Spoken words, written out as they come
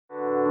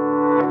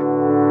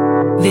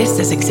This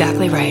is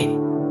exactly right.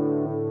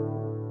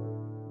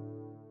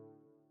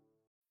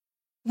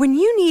 When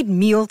you need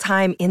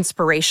mealtime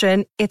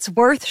inspiration, it's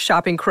worth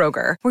shopping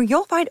Kroger, where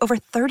you'll find over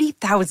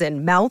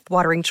 30,000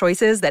 mouth-watering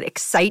choices that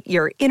excite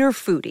your inner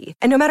foodie.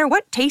 And no matter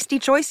what tasty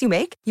choice you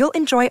make, you'll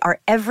enjoy our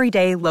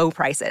everyday low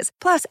prices,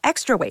 plus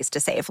extra ways to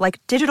save,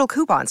 like digital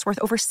coupons worth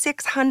over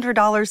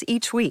 $600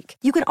 each week.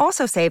 You can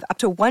also save up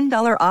to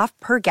 $1 off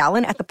per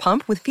gallon at the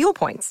pump with fuel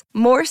points.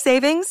 More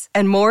savings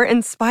and more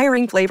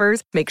inspiring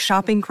flavors make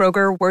shopping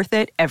Kroger worth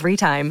it every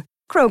time.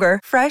 Kroger,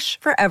 fresh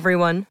for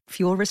everyone.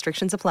 Fuel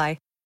restrictions apply.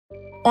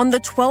 On the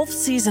 12th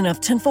season of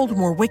Tenfold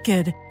More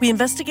Wicked, we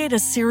investigate a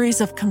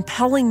series of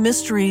compelling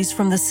mysteries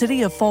from the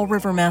city of Fall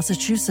River,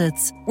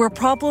 Massachusetts, where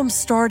problems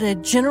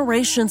started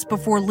generations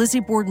before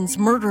Lizzie Borden's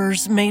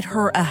murders made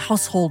her a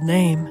household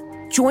name.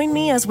 Join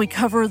me as we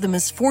cover the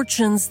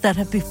misfortunes that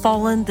have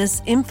befallen this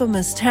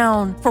infamous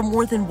town for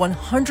more than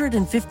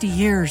 150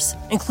 years,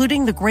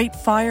 including the Great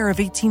Fire of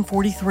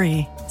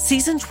 1843.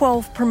 Season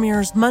 12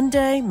 premieres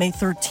Monday, May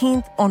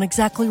 13th on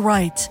Exactly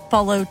Right.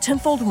 Follow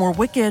Tenfold More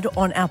Wicked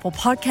on Apple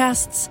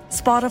Podcasts,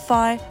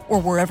 Spotify,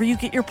 or wherever you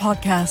get your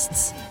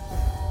podcasts.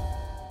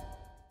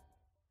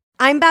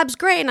 I'm Babs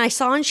Gray, and I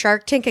saw on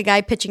Shark Tank a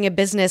guy pitching a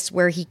business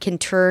where he can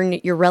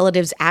turn your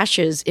relatives'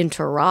 ashes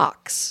into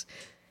rocks.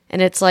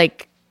 And it's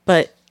like,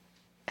 but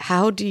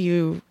how do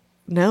you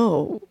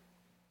know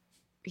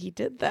he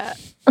did that?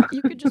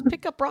 You could just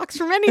pick up rocks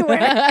from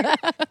anywhere.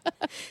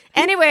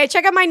 Anyway,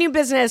 check out my new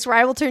business where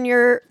I will turn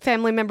your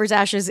family members'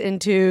 ashes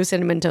into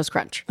Cinnamon Toast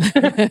Crunch.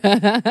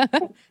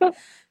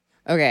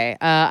 Okay,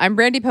 I'm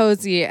Brandy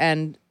Posey,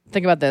 and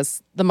think about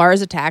this. The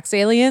Mars attacks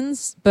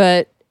aliens,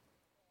 but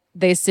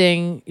they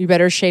sing "You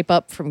Better Shape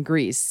Up" from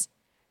Grease.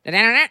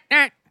 That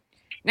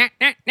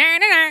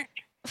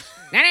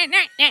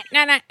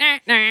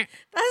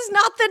is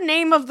not the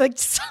name of the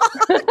song.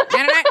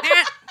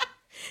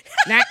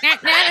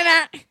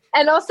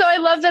 And also, I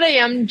love that I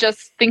am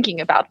just thinking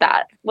about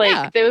that.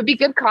 Like, They would be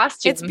good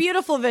costumes. It's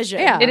beautiful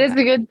vision. Yeah. It is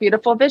a good,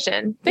 beautiful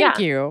vision. Thank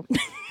you. But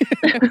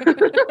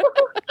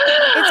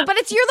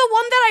it's you're the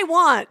one that I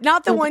want,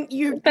 not the one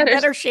you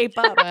better shape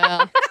up.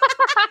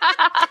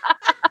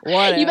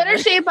 Well, You Better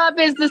Shape Up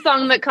is the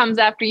song that comes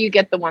after you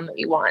get the one that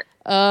you want.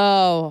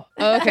 Oh,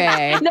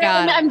 okay. No,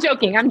 Got it. I'm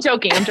joking. That's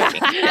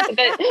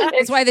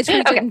That's why the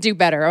tweet didn't do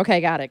better. Okay,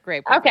 got it.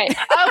 Great. Okay.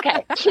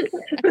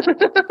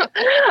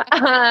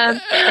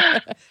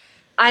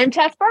 I'm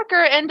Tess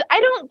Barker, and I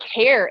don't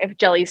care if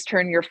jellies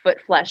turn your foot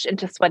flesh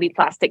into sweaty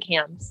plastic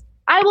hands.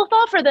 I will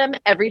fall for them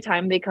every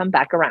time they come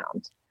back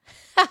around.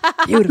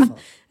 Beautiful.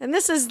 And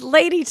this is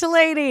Lady to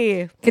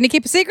Lady. Can you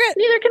keep a secret?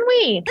 Neither can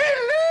we.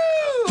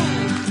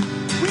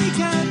 We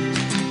got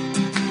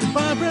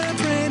Barbara,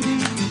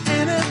 Brandy,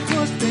 and of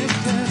course Big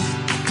Tess.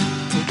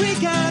 We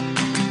got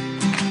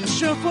a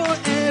show for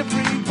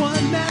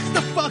everyone that's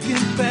the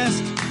fucking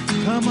best.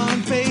 Come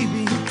on,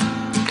 baby,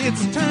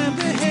 it's time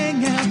to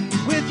hang out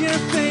with your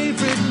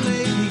favorite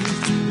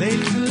ladies.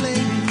 Ladies and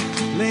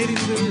ladies,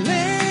 ladies and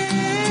ladies.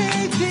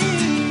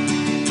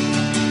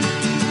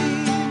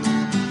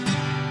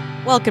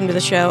 Welcome to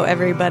the show,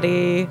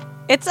 everybody.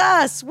 It's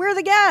us. We're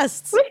the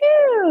guests.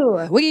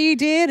 Woohoo! We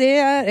did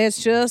it.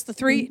 It's just the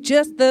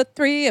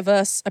three of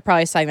us. I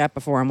probably sang that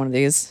before on one of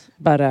these,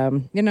 but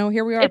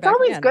here we are. It's back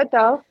always again. good,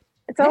 though.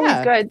 It's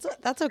always good.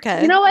 That's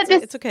okay. You know what?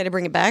 It's okay to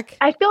bring it back.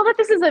 I feel that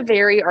this is a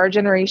very our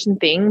generation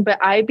thing, but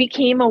I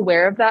became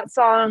aware of that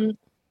song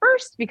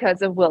first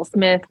because of Will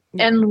Smith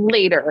and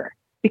later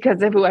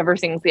because of whoever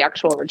sings the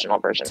actual original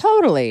version.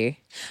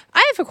 Totally.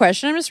 I have a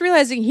question. I'm just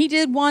realizing he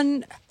did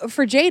one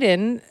for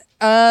Jaden.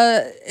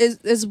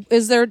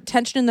 Is there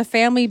tension in the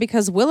family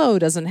because Willow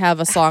doesn't have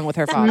a song with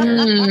her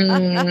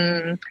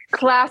father?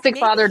 Classic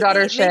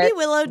father-daughter shit. Maybe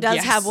Willow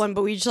does have one,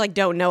 but we just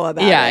don't know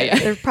about Yeah, it. yeah.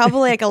 There's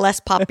probably like a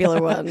less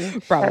popular one.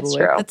 Probably. That's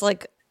true. It's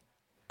like,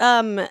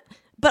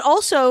 but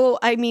also,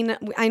 I mean,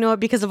 I know it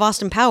because of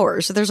Austin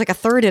Powers. So there's like a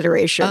third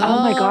iteration Oh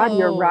my God,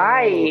 you're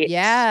right.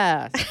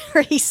 Yeah.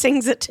 where he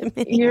sings it to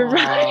me. You're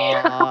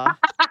right. Aw.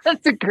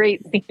 That's a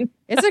great scene.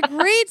 It's a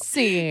great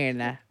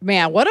scene.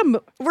 Man, what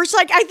a... We're just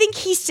like, I think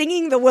he's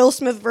singing the Will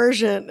Smith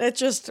version.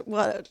 It's just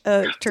what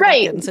a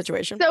turducken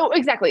situation. So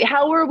exactly,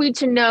 how were we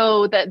to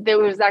know that there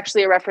was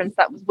actually a reference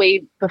that was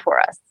way before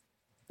us?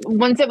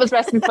 Once it was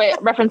referenced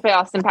by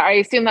Austin Powers, I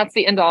assume that's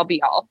the end all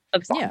be all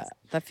of songs. Yeah,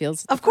 that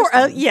feels... Of course,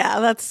 yeah,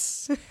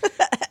 that's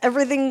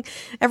everything.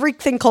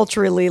 Everything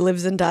culturally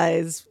lives and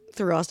dies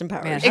through Austin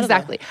Powers. Man,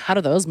 Exactly. How do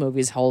those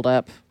movies hold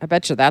up? I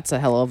bet you that's a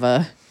hell of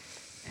a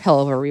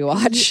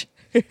rewatch.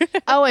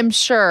 Oh, I'm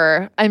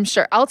sure.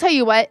 I'll tell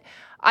you what.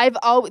 I've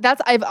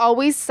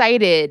always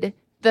cited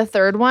the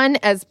third one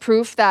as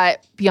proof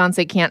that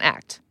Beyonce can't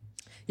act.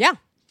 Yeah.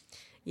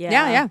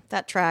 Yeah.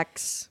 That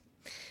tracks.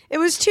 It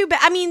was too bad.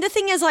 I mean, the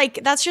thing is,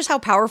 like, that's just how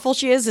powerful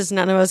she is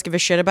none of us give a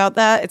shit about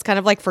that. It's kind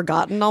of like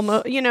forgotten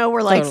almost,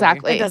 we're like,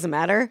 Exactly. it doesn't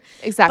matter.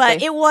 Exactly.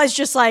 But it was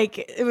just like,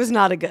 it was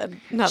not a good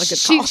call.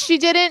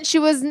 She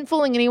wasn't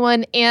fooling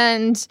anyone.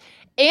 And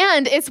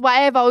it's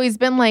why I've always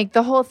been like,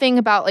 the whole thing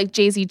about like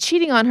Jay-Z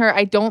cheating on her,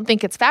 I don't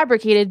think it's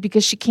fabricated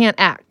because she can't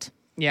act.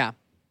 Yeah.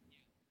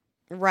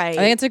 Right.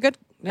 I think it's a good.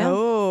 Yeah.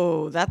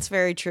 Oh, that's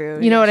very true.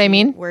 You know what I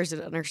mean? Wears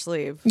it on her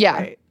sleeve. Yeah.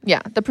 Right.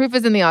 Yeah. The proof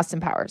is in the Austin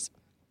Powers.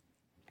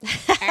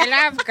 I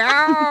love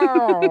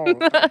gold.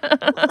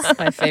 That's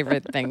my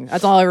favorite thing.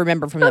 That's all I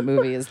remember from that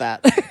movie is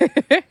that.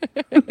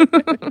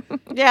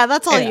 Yeah,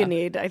 that's all Yeah. you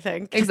need, I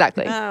think.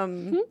 Exactly.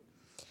 I'm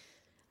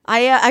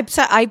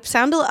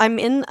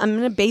in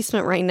a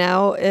basement right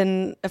now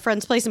in a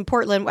friend's place in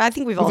Portland. I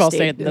think we've all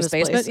stayed in this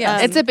basement. place.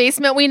 Yeah. It's a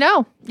basement we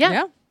know.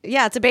 Yeah.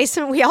 Yeah, it's a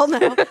basement. We all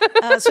know.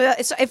 So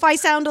if I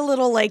sound a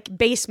little like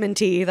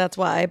basementy, that's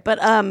why. But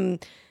I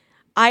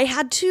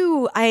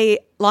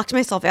locked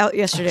myself out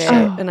yesterday,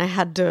 and I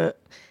had to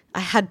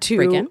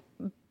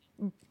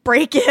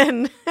break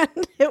in,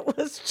 and it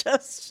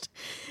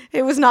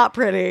was not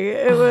pretty.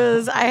 It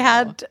was I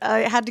had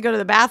to go to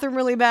the bathroom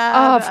really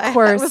bad. Of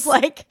course. I was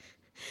like.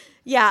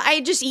 Yeah, I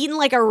had just eaten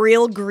like a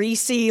real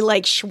greasy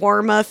like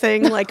shawarma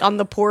thing like on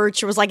the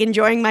porch. I was like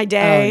enjoying my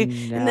day.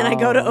 And then I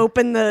go to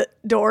open the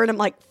door and I'm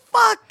like,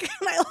 fuck.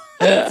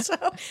 So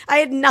I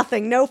had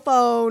nothing, no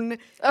phone,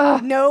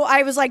 no,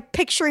 I was like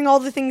picturing all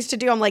the things to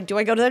do. I'm like, do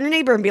I go to their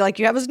neighbor and be like,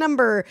 do you have his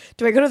number?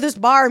 Do I go to this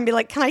bar and be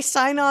like, can I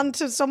sign on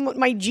to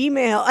my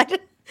Gmail?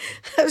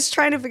 I was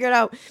trying to figure it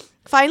out.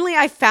 Finally,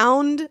 I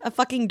found a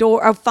fucking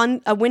door,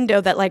 a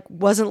window that like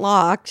wasn't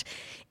locked.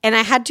 And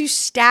I had to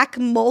stack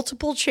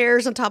multiple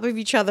chairs on top of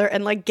each other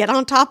and like get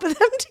on top of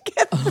them to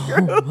get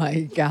through. Oh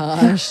my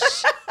gosh.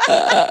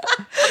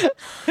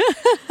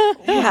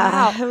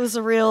 Yeah, it was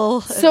a real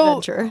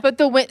adventure. But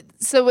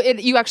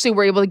you actually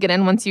were able to get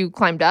in once you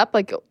climbed up.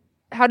 Like,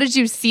 how did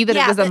you see that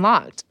it was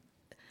unlocked?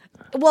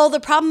 Well, the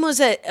problem was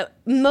that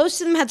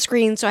most of them had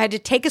screens, so I had to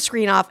take a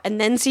screen off and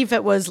then see if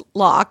it was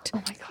locked. Oh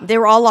my God. They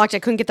were all locked. I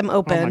couldn't get them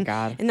open. Oh my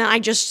God. And then I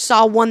just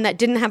saw one that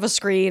didn't have a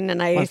screen,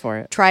 and I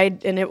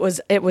tried, and it was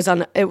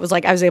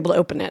like I was able to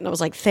open it, and I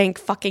was like, thank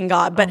fucking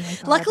God. But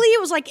luckily, it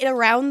was like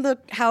around the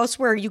house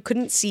where you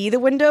couldn't see the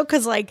window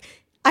because like.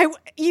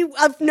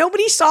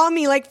 Nobody saw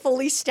me like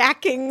fully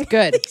stacking.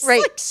 Good, these,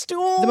 right? Like,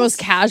 stools. The most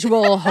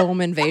casual home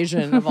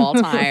invasion of all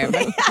time.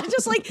 Yeah,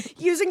 just like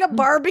using a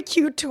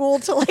barbecue tool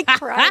to like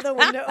pry the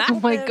window. Oh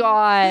my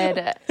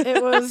God.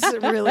 It was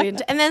really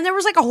and then there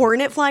was like a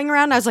hornet flying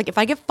around. I was like, if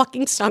I get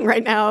fucking stung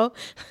right now,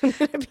 I'm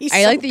gonna be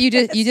I so like that you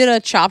did a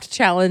chopped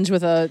challenge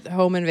with a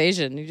home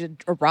invasion. You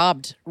did a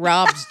robbed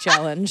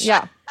challenge.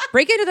 Yeah.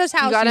 Break into this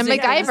house. You got a using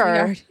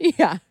MacGyver.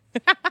 Yeah.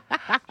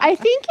 I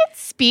think it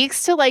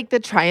speaks to like the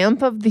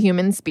triumph of the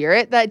human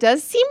spirit. That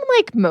does seem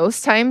like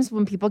most times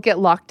when people get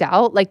locked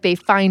out, like they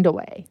find a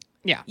way.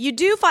 Yeah. You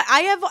do find.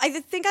 I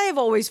think I have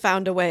always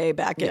found a way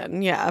back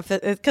in. Yeah,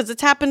 because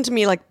it's happened to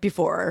me like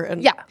before.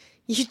 And Yeah.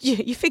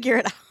 You figure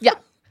it out. Yeah.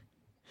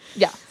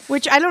 Yeah.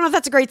 Which I don't know if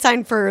that's a great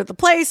sign for the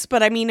place,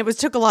 but I mean, it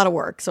took a lot of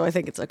work, so I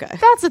think it's okay.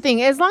 That's the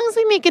thing. As long as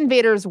we make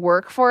invaders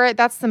work for it,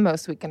 that's the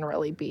most we can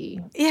really be.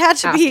 You had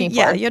to be. asking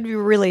Yeah, for. you had to be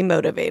really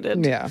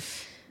motivated. Yeah.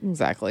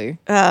 Exactly.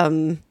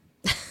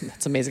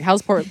 That's amazing.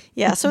 How's Portland?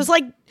 Yeah, so it's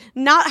like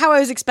not how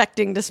I was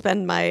expecting to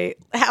spend my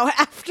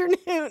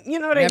afternoon. You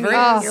know what Never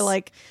I mean? is. You're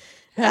like,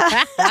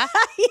 yeah.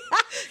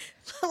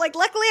 Like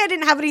luckily I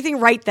didn't have anything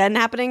right then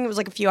happening. It was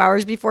like a few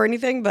hours before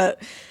anything,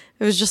 but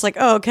it was just like,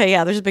 oh, okay,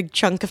 yeah. There's a big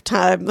chunk of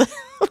time that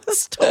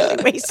was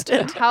totally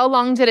wasted. How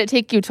long did it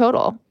take you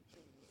total?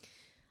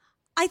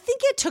 I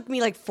think it took me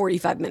like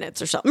 45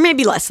 minutes or something,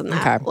 maybe less than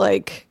that. Okay.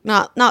 Like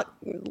not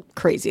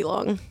crazy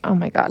long. Oh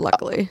my God.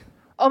 Luckily.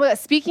 Oh my God.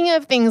 Speaking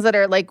of things that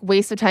are like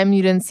waste of time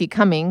you didn't see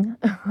coming.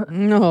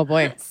 Oh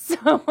boy.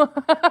 So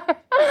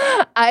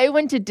I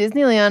went to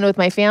Disneyland with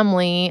my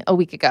family a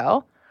week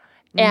ago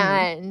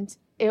and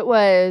it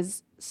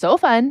was so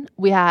fun.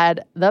 We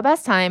had the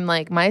best time.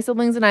 Like my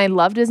siblings and I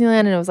love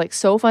Disneyland and it was like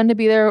so fun to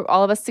be there,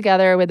 all of us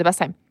together. We had the best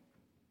time.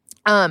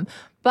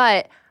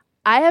 But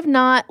I have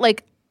not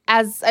like,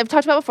 as I've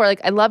talked about before, like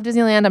I love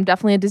Disneyland. I'm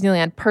definitely a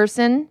Disneyland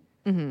person.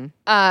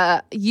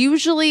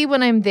 Usually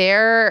when I'm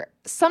there,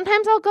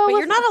 sometimes I'll go But with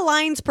you're not a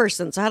lines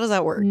person, so how does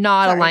that work?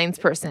 not Sorry. a lines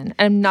person.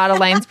 I'm not a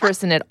lines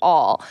person at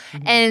all.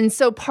 And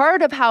so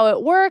part of how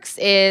it works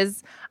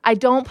is I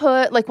don't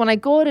put, like when I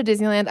go to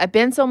Disneyland, I've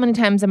been so many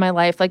times in my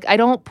life, like I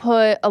don't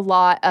put a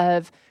lot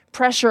of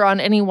pressure on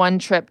any one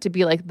trip to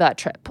be like the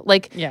trip.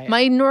 Like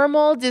my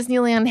normal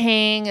Disneyland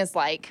hang is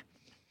like,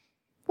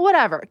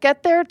 whatever,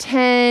 get there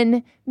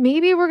 10.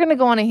 Maybe we're going to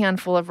go on a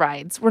handful of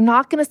rides. We're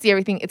not going to see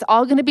everything. It's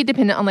all going to be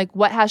dependent on like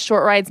what has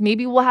short rides.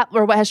 Maybe we'll have,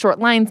 or what has short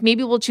lines.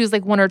 Maybe we'll choose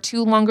like one or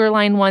two longer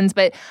line ones.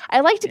 But I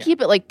like to keep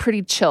it like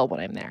pretty chill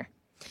when I'm there.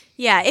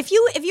 Yeah, if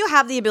you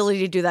have the ability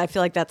to do that, I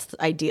feel like that's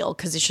ideal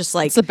because it's just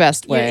like It's the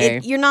best way.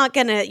 You have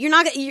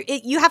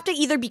to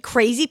either be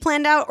crazy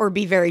planned out or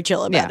be very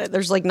chill about it.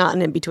 There's like not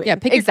an in between. Yeah,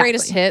 pick your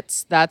greatest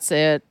hits. That's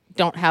it.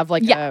 Don't have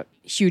like a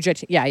huge.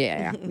 Yeah.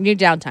 You need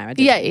downtime. I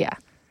do. Yeah.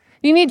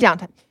 You need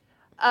downtime.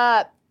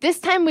 This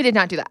time we did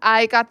not do that.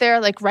 I got there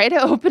like right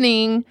at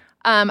opening.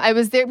 I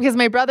was there because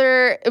my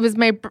brother, it was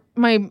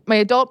my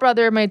adult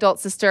brother, my adult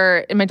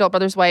sister, and my adult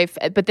brother's wife.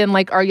 But then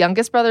like our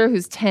youngest brother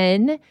who's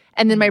 10,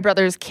 and then my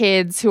brother's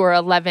kids who are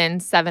 11,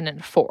 7,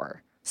 and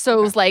 4. So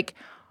it was like,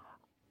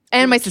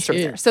 and my sister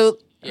was there. So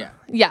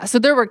Yeah, so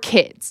there were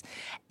kids.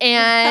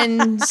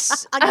 And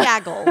A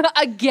gaggle.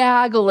 a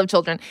gaggle of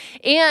children.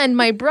 And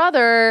my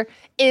brother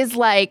is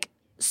like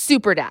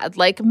super dad,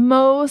 like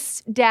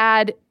most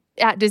dad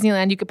at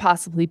Disneyland you could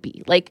possibly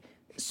be. Like,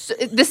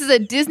 this is a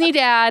Disney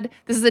dad.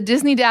 This is a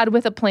Disney dad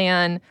with a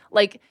plan.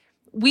 Like,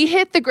 we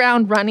hit the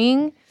ground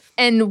running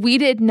and we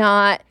did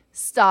not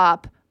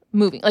stop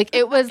moving. Like,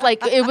 it was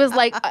like,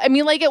 I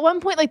mean, like at one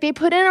point, like they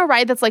put in a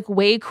ride that's like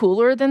way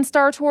cooler than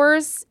Star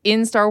Tours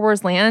in Star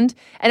Wars Land.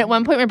 And at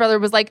one point my brother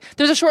was like,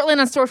 there's a short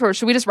land on Star Tours.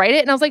 Should we just ride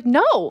it? And I was like,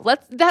 no,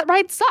 that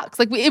ride sucks.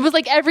 Like it was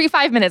like every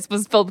 5 minutes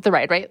was filled with the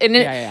ride, right? And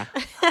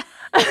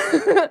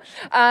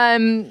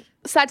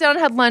sat down and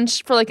had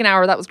lunch for like an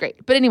hour. That was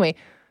great. But anyway,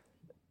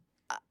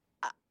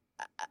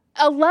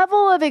 a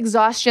level of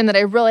exhaustion that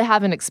I really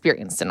haven't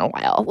experienced in a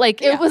while.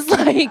 Like it was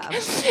like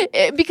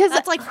because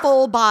That's like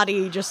full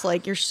body, just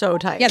like you're so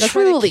tired. Yeah, that's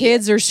why the Truly.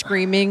 kids are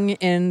screaming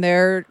in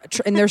their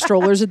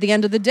strollers at the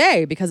end of the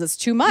day because it's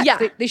too much.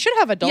 Yeah. They should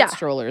have adult Yeah.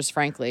 strollers,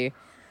 frankly.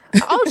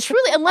 oh,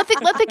 truly, and let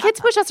the kids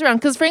push us around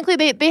because frankly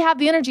they have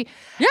the energy.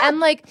 Yeah. And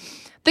like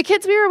the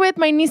kids we were with,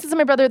 my nieces and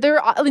my brother,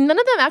 none of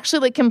them actually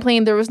like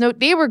complained.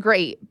 They were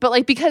great, but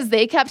like because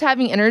they kept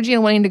having energy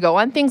and wanting to go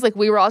on things, like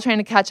we were all trying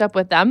to catch up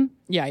with them.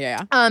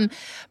 Yeah.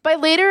 By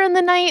later in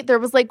the night, there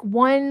was like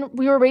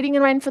we were waiting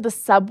in line for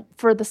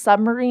the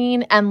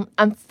submarine, and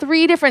on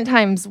 3 different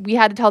times we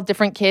had to tell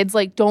different kids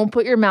like, don't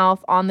put your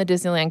mouth on the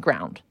Disneyland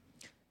ground.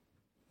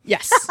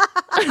 Yes.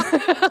 and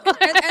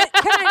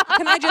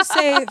can I just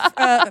say,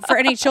 for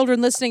any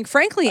children listening,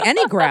 frankly,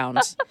 any ground,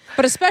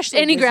 but especially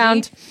Any Disney,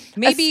 ground,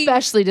 maybe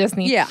especially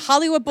Disney. Yeah,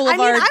 Hollywood I Boulevard.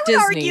 mean, I would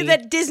Disney. argue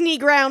that Disney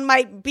ground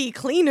might be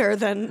cleaner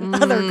than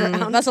other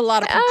grounds. That's a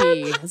lot of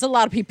PP. That's a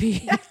lot of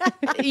PP.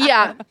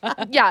 yeah.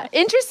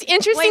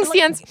 Interesting Wait,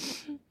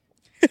 stance.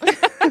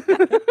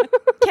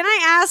 Can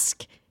I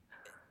ask,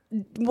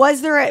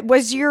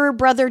 was your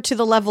brother to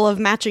the level of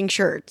matching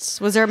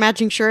shirts? Was there a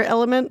matching shirt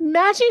element?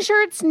 Matching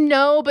shirts,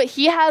 no, but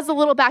he has a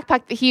little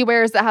backpack that he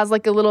wears that has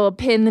like a little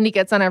pin that he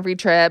gets on every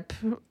trip.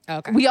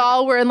 Okay. We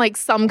all were in like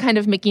some kind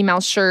of Mickey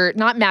Mouse shirt,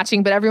 not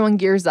matching, but everyone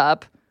gears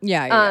up.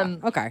 Yeah.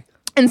 Okay.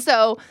 And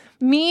so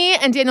me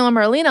and Daniel and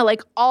Marlena,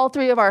 like all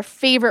 3 of our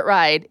favorite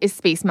ride is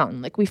Space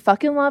Mountain. Like we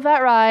fucking love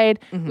that ride.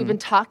 We've been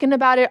talking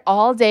about it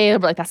all day. We're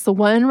like, that's the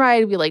one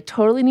ride we like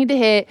totally need to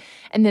hit.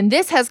 And then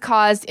this has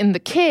caused in the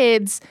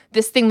kids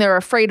this thing they're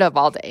afraid of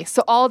all day.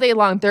 So all day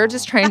long, they're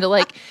just trying to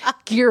like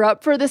gear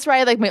up for this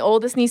ride. Like my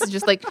oldest niece is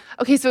just like,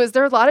 okay, so is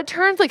there a lot of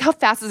turns? Like how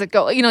fast does it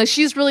go? You know,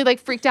 she's really like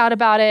freaked out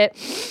about it.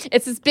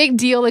 It's this big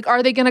deal. Like,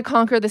 are they going to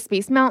conquer the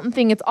Space Mountain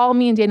thing? It's all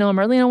me and Daniel and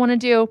Marlena want to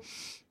do.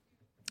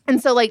 And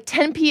so like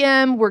 10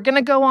 p.m., we're going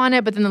to go on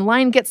it, but then the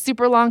line gets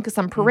super long because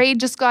some parade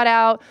just got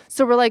out.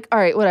 So we're like, all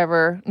right,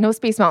 whatever. No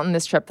Space Mountain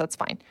this trip. That's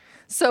fine.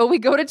 So we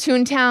go to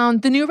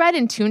Toontown. The new ride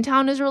in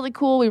Toontown is really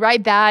cool. We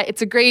ride that.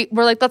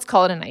 We're like, let's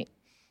call it a night.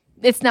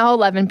 It's now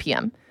 11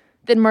 p.m.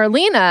 Then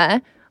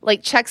Marlena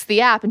like checks the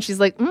app and she's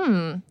like,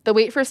 the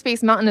wait for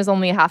Space Mountain is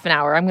only a half an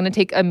hour. I'm going to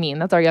take Amin.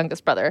 That's our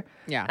youngest brother.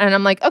 Yeah. And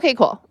I'm like, okay,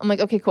 cool. I'm like,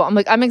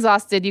 I'm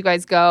exhausted. You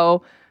guys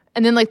go.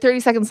 And then like 30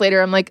 seconds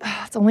later, I'm like,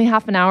 it's only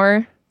half an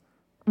hour.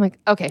 I'm like,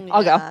 okay,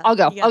 I'll go.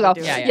 you gotta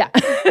do it. Yeah.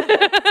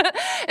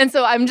 And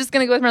so I'm just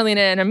going to go with Marlena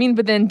and Amin.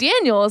 But then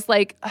Daniel is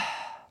like,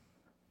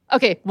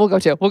 okay, we'll go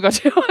too.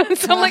 And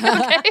so I'm like,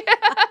 okay.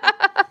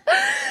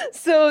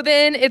 So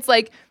then it's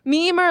like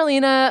me,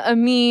 Marlena,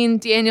 Amin,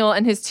 Daniel,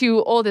 and his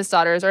 2 oldest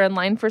daughters are in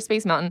line for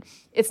Space Mountain.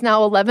 It's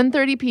now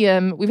 11:30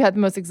 p.m. We've had the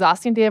most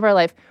exhausting day of our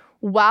life.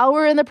 While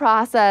we're in the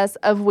process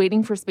of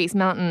waiting for Space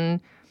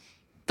Mountain,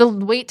 the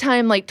wait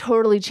time like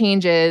totally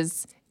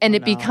changes. And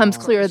it becomes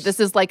clear this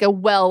is like a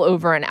well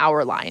over an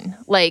hour line.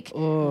 Like,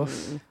 and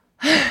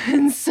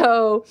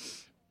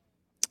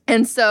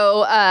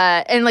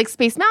like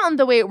Space Mountain,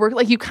 the way it worked,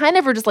 like you kind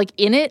of are just like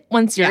in it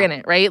once you're in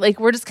it, right? Like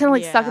we're just kind of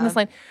like stuck in this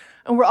line.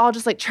 And we're all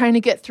just like trying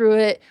to get through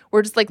it.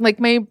 We're just like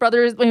my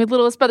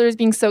littlest brother is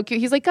being so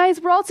cute. He's like,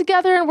 guys, we're all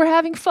together and we're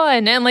having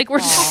fun. And like, we're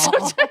just so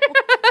tired.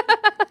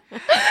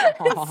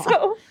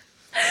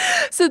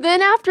 So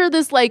then after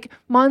this like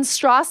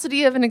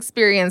monstrosity of an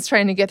experience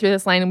trying to get through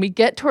this line, and we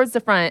get towards the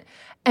front,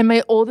 and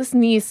my oldest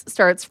niece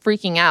starts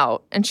freaking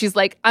out. And she's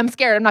like, I'm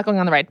scared. I'm not going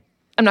on the ride.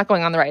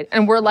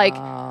 And we're like,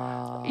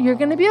 you're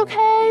going to be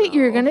okay.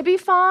 You're going to be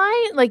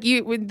fine. Like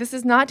this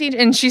is not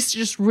dangerous. And she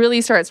just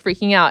really starts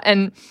freaking out.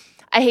 And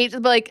I hate to,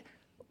 but like,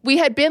 we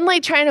had been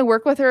like trying to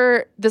work with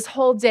her this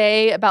whole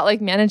day about like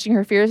managing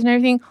her fears and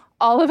everything.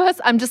 All of us,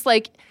 I'm just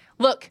like,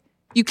 look,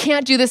 you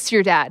can't do this to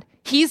your dad.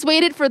 He's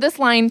waited for this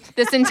line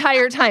this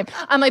entire time.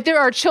 I'm like, there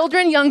are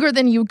children younger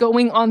than you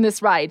going on this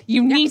ride.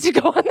 You need to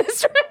go on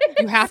this ride.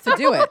 You have to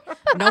do it.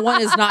 No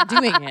one is not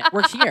doing it.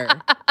 We're here.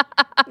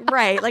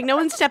 Right. Like no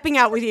one's stepping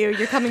out with you.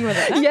 You're coming with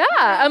us. Yeah.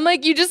 I'm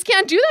like, you just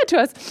can't do that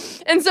to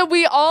us. And so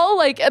we all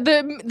like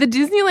the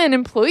Disneyland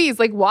employees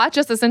like watch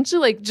us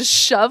essentially like just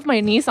shove my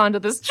niece onto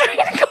this train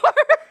car.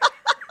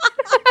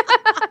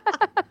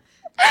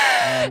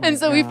 And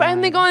so we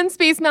finally go on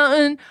Space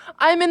Mountain.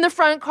 I'm in the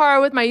front car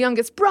with my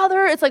youngest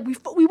brother. It's like,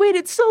 we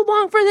waited so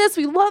long for this.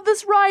 We love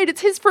this ride. It's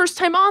his first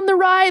time on the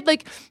ride.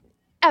 Like,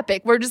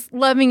 epic. We're just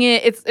loving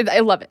it. I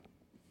love it.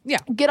 Yeah.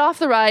 Get off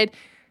the ride.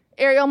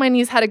 Ariel, my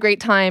niece, had a great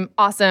time.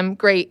 Awesome.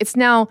 Great. It's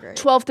now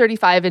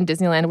 12:35 in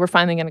Disneyland. We're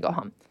finally going to go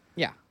home.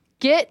 Yeah.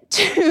 Get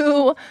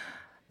to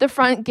the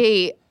front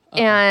gate.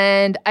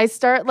 And I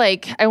start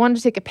I wanted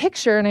to take a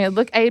picture and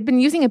I had been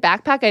using a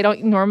backpack I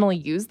don't normally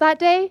use that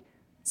day.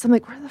 So I'm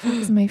like, where the fuck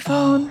is my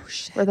phone?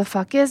 Where the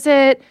fuck is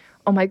it?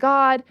 Oh my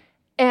God.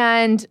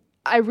 And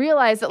I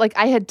realized that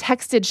I had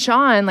texted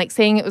Sean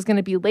saying it was going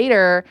to be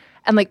later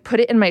and put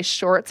it in my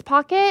shorts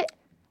pocket.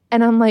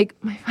 And I'm like,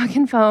 my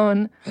fucking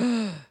phone,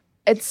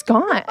 it's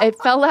gone. It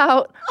fell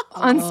out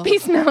on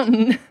Space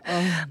Mountain.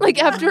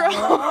 After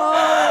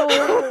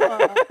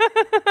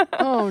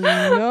Oh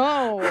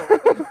no.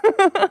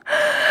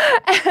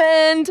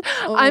 And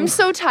I'm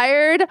so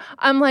tired.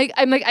 I'm like,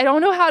 I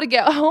don't know how to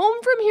get home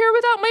from here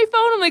without my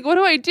phone. I'm like, what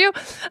do I do?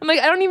 I'm like,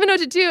 I don't even know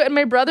what to do. And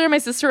my brother and my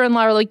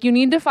sister-in-law are like, you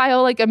need to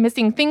file a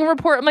missing thing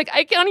report. I'm like,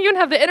 I don't even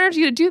have the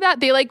energy to do that.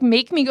 They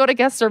make me go to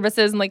guest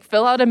services and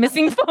fill out a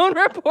missing phone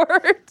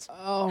report.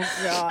 Oh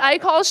God. I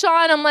call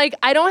Sean. I'm like,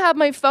 I don't have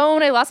my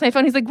phone. I lost my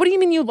phone. He's like, what do you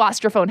mean you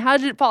lost your phone? How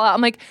did it fall out?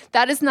 I'm like,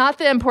 that is not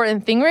the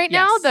important thing right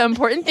now. The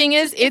important thing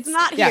is it's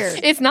not here.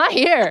 It's not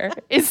here.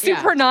 It's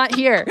super not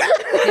here.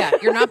 Yeah,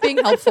 you're not being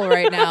helpful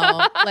right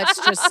now.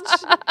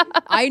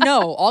 I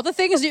know all the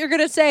things that you're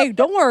going to say.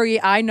 Don't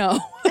worry. I know.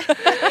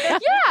 Yeah.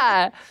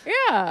 Yeah.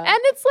 And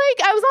it's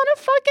I was on a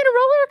fucking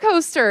roller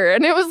coaster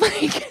and it was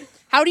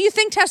How do you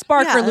think Tess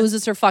Barker Yeah.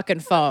 loses her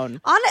fucking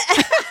phone?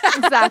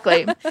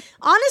 exactly.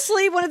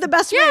 Honestly, one of the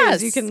best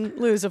Yes. ways you can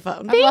lose a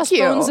phone. I've lost you.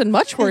 phones in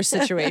much worse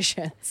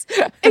situations.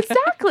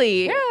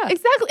 Exactly. Yeah.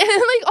 Exactly. And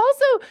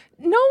also,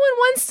 no one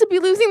wants to be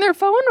losing their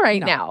phone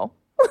right now.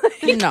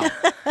 No.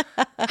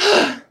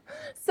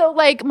 So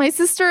my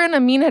sister and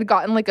Amin had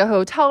gotten a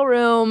hotel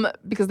room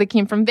because they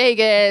came from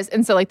Vegas.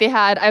 And so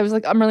I was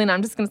like, I'm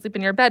just going to sleep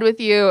in your bed with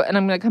you. And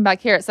I'm going to come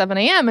back here at 7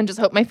 a.m. and just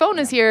hope my phone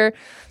is here.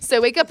 So I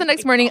wake up the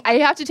next morning. I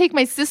have to take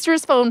my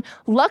sister's phone.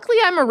 Luckily,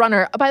 I'm a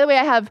runner. By the way,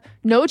 I have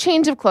no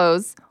change of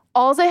clothes.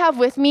 All I have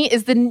with me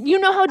is you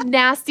know how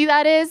nasty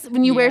that is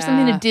when you wear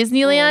something to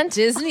Disneyland?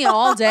 Disney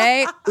all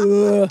day.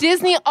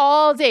 Disney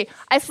all day.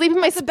 I sleep in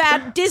my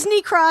Bad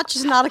Disney crotch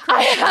is not a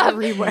crotch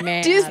everywhere.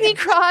 Man. Disney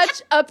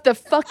crotch up the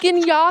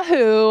fucking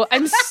Yahoo.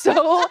 I'm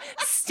so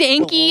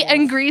stanky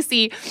and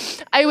greasy.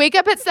 I wake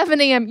up at 7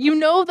 a.m. You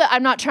know that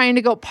I'm not trying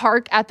to go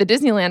park at the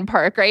Disneyland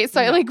park, right?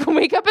 So I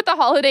wake up at the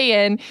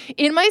Holiday Inn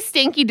in my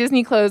stanky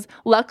Disney clothes.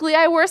 Luckily,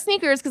 I wore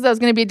sneakers because I was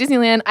going to be at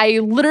Disneyland. I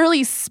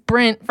literally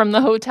sprint from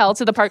the hotel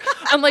to the park.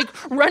 I'm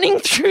running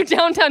through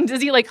downtown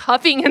Disney,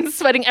 huffing and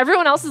sweating.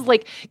 Everyone else is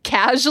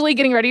casually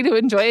getting ready to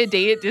enjoy a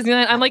day at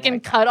Disneyland. I'm in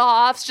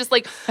cutoffs, just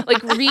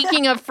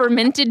reeking of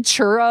fermented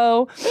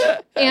churro.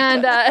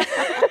 And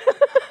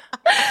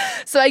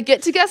so I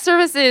get to guest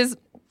services.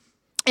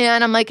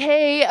 And I'm like,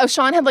 hey,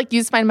 Sean had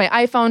used Find My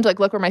iPhone to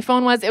look where my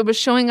phone was. It was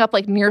showing up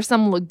near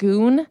some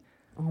lagoon.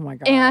 Oh my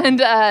God.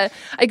 And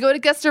I go to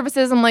guest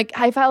services. I'm like,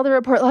 I filed a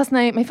report last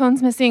night. My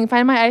phone's missing.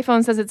 Find My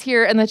iPhone says it's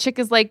here. And the chick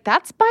is like,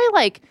 that's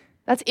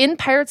in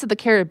Pirates of the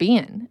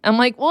Caribbean. I'm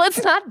like, well,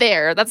 it's not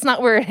there. That's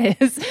not where it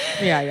is.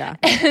 Yeah.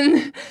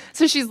 And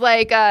so she's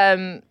like,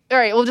 all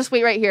right, we'll just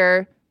wait right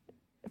here.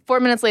 4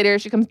 minutes later,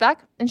 she comes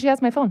back and she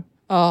has my phone.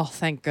 Oh,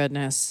 thank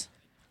goodness.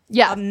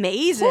 Yeah.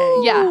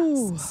 Amazing.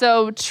 Yeah.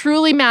 So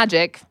truly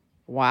magic.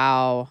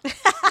 Wow.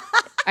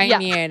 I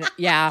mean,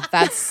 yeah,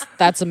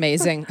 that's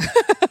amazing.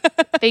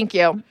 Thank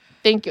you.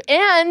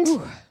 And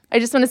I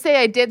just want to say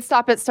I did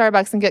stop at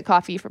Starbucks and get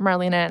coffee for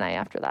Marlena and I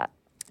after that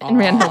and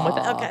ran home with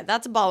it. Okay,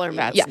 that's a baller move.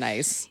 That's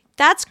nice.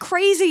 That's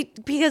crazy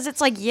because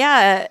it's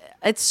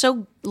it's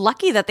so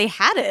lucky that they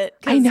had it.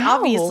 'Cause I know.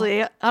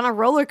 Obviously, on a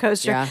roller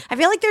coaster, Yeah. I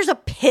feel like there's a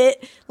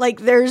pit,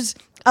 there's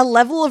a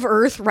level of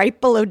Earth right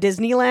below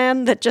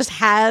Disneyland that just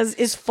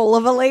is full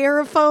of a layer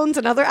of phones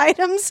and other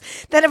items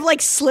that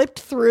have slipped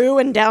through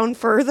and down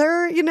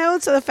further,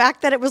 So the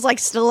fact that it was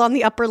still on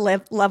the upper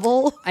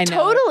level. I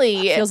know.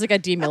 Totally. It feels like a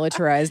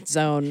demilitarized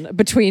zone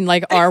between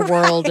our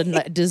world and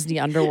the Disney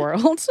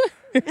underworld.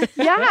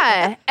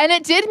 Yeah. And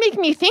it did make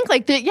me think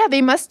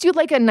they must do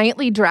a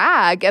nightly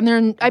drag.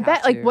 And I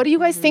bet what do you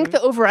guys think the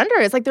over under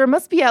is? There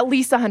must be at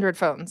least 100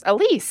 phones. At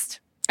least.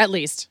 At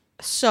least.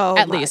 So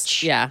At much.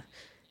 least. Yeah.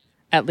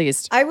 At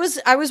least. I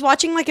was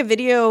watching a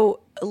video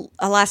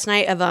last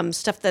night of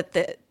stuff that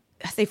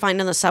they find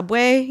on the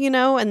subway,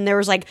 and there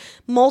was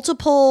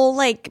multiple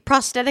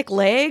prosthetic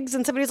legs,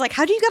 and somebody's like,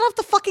 "How do you get off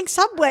the fucking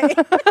subway?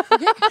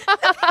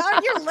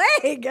 Without your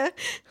leg?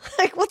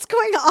 What's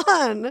going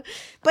on?"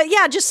 But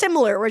yeah, just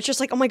similar, where it's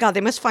just oh my God,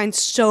 they must find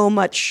so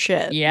much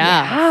shit.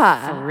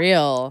 Yeah. For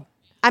real.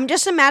 I'm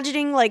just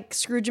imagining like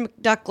Scrooge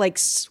McDuck like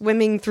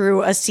swimming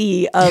through a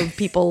sea of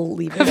people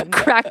leaving.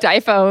 Cracked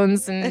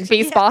iPhones and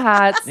baseball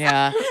hats.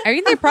 Yeah. I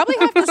mean, they probably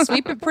have to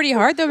sweep it pretty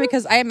hard, though,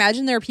 because I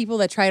imagine there are people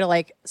that try to,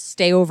 like,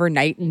 stay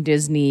overnight in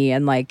Disney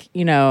and, like,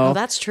 you know. Oh,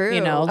 that's true. You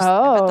know,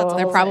 Oh.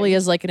 there probably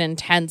is, like, an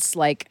intense,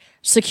 like,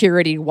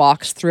 security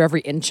walks through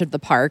every inch of the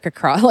park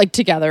across, like,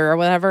 together or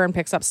whatever and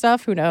picks up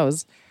stuff. Who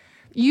knows?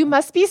 You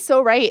must be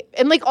so right.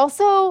 And like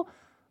also,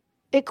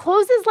 it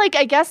closes like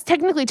I guess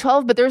technically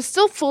 12, but there's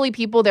still fully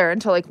people there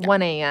until like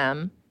 1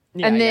 a.m.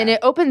 and then it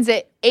opens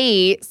at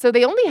 8. So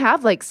they only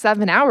have like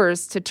 7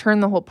 hours to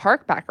turn the whole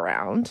park back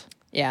around.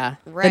 Yeah.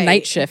 The Right.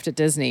 night shift at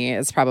Disney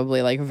is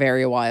probably, like,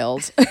 very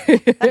wild.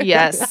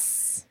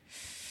 Yes.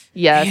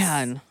 Yes.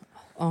 Man.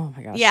 Oh,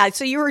 my gosh. Yeah,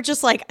 so you were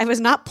just like, I was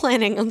not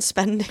planning on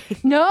spending.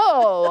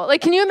 No.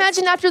 Like, can you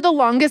imagine after the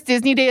longest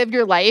Disney day of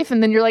your life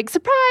and then you're like,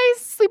 surprise,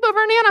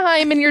 sleepover in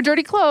Anaheim in your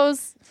dirty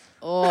clothes?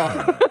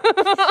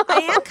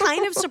 I am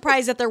kind of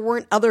surprised that there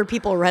weren't other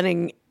people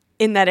running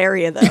in that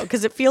area, though,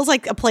 because it feels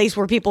like a place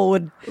where people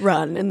would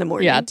run in the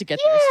morning. Yeah, to get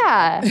there.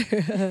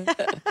 Yeah.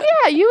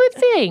 Yeah, you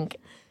would think.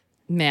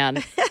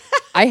 Man,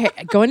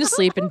 going to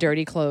sleep in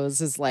dirty clothes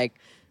is like,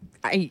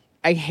 I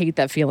hate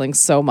that feeling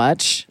so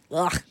much.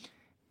 Ugh.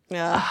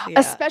 Yeah.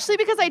 Especially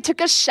because I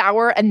took a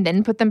shower and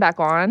then put them back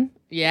on.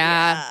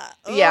 Yeah.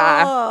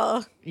 Yeah.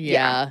 Oh.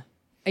 Yeah.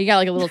 And you got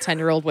like a little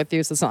 10-year-old with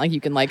you, so it's not like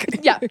you can like.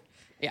 Yeah.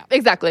 Yeah.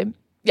 Exactly.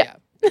 Yeah.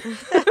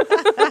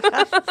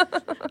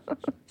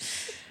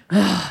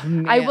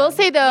 I will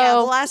say though, Yeah,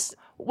 the last.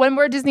 one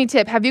more Disney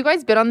tip. Have you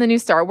guys been on the new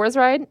Star Wars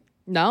ride?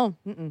 No.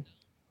 Mm-mm.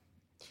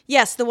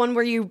 Yes, the one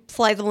where you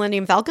fly the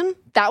Millennium Falcon.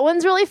 That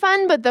one's really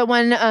fun, but the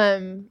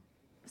one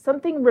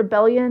something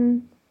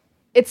Rebellion,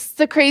 it's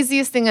the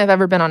craziest thing I've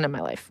ever been on in my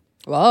life.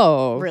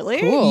 Whoa. Really?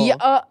 Cool.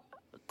 Yeah,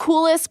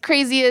 coolest,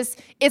 craziest.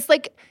 It's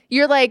like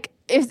you're like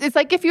it's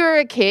like if you were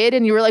a kid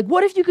and you were like,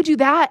 what if you could do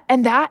that,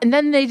 and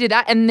then they did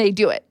that, and they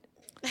do it.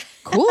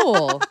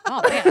 Cool.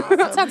 Oh man,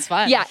 that sounds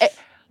fun. Yeah,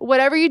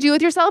 whatever you do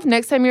with yourself,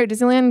 next time you're at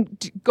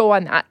Disneyland, go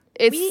on that.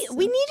 It's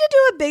We need to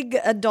do a big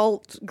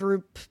adult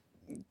group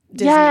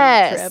Disney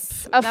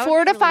yes, trip. a That would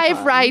 4 be to really 5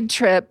 fun. ride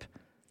trip.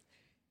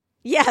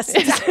 Yes,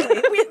 exactly.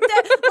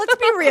 Let's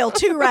be real.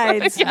 2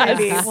 rides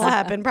maybe will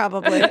happen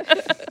probably.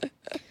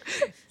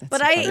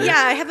 But I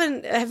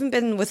haven't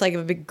been with like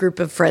a big group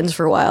of friends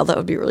for a while. That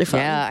would be really fun.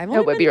 Yeah. I've It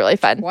only would be been really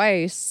fun.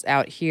 twice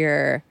out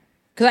here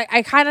because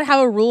I kind of have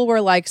a rule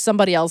where like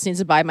somebody else needs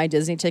to buy my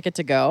Disney ticket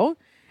to go,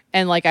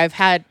 and like I've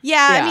had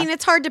I mean,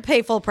 it's hard to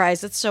pay full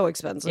price. It's so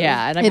expensive.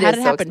 yeah, and I've It had is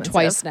it so happen expensive.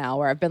 twice now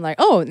where I've been like,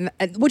 oh,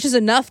 which is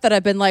enough that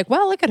I've been like,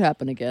 well, it could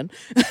happen again.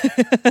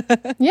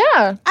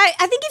 Yeah,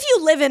 I think if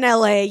you live in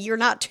LA, you're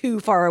not too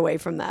far away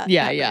from that.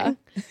 Yeah.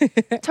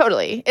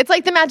 totally. It's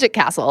like the Magic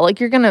Castle. Like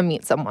you're gonna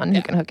meet someone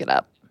who can hook it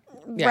up.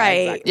 Yeah,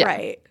 right, exactly.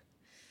 right.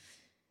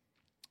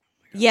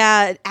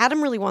 Yeah,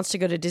 Adam really wants to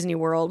go to Disney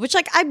World, which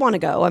like I want to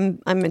go. I'm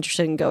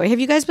interested in going. Have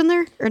you guys been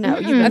there or no?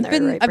 You've been I've there,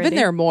 been right, I've been Brandy?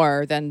 there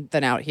more than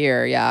out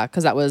here, yeah,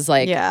 because that was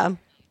like East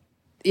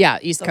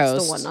That's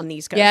Coast. the one on the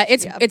East Coast. Yeah,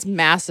 it's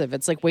massive.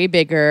 It's like way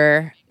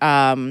bigger.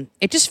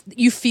 It just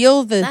you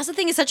feel the That's the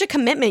thing. It's such a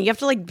commitment. You have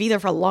to like be there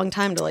for a long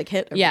time to like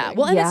hit. Everything. yeah.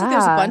 Well, and it's like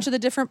there's a Yeah. bunch of the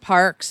different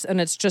parks, and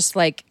it's just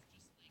like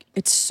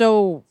it's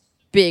so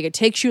big. It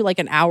takes you like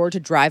an hour to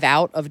drive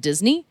out of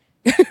Disney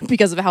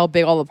because of how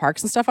big all the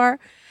parks and stuff are.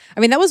 I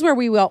mean, that was where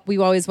we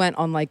always went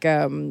on like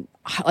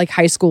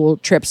high school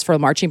trips for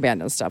marching band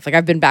and stuff. Like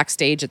I've been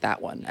backstage at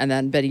that one and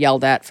then been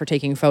yelled at for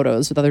taking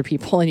photos with other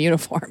people in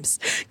uniforms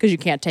because you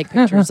can't take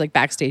pictures like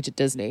backstage at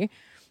Disney.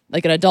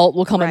 Like an adult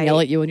will come and yell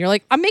Right. at you and you're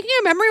like, I'm making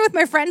a memory with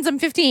my friends. I'm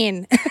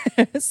 15.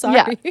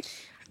 Sorry. Yeah.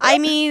 I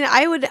mean,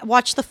 I would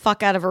watch the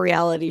fuck out of a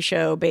reality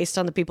show based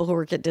on the people who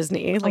work at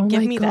Disney. Like,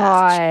 give me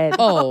that.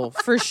 Oh,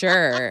 for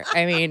sure.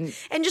 I mean,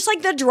 And just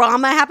like the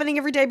drama happening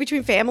every day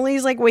between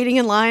families, like waiting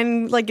in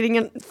line, like getting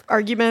in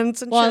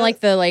arguments and well, shit. and like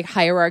the like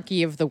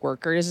hierarchy of the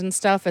workers and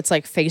stuff. It's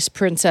like face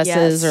princesses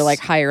Yes. are like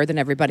higher than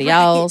everybody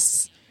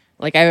else.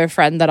 Like I have a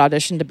friend that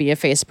auditioned to be a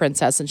face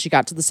princess and she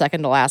got to the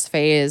second to last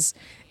phase.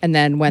 And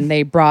then when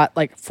they brought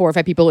like 4 or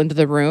 5 people into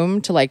the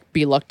room to like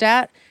be looked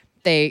at,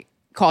 they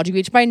called you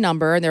each by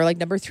number and they were like,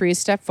 number 3,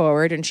 step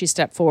forward. And she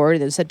stepped forward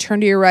and they said,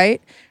 turn to your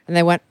right. And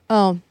they went,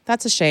 oh,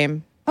 that's a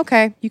shame.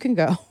 Okay, you can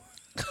go.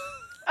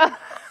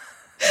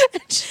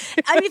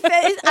 I mean,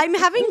 I'm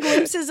having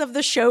glimpses of the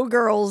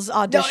Showgirls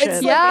audition.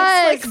 It's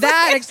Yes. like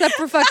that, except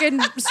for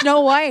fucking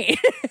Snow White.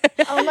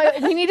 Oh my!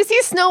 We need to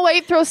see Snow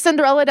White throw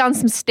Cinderella down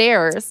some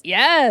stairs.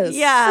 Yes.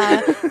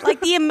 Yeah,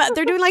 like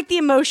they're doing like the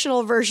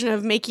emotional version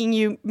of making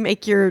you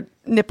make your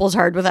nipples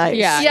hard with ice.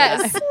 Yeah.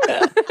 Yes.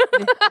 Oh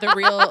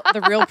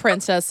The real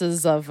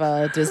princesses of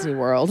Disney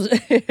World.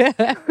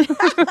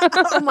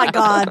 Oh my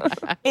god.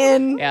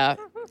 Yeah.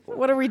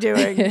 What are we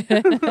doing?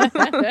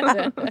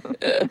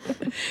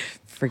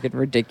 Freaking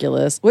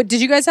ridiculous. What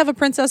did you guys have a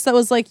princess that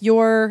was like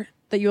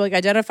that you like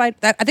identified?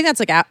 That I think that's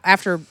like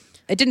after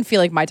it didn't feel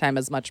like my time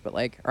as much, but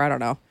like, or I don't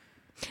know.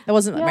 That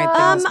wasn't my thing.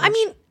 as I much.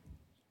 mean,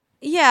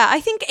 yeah, I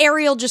think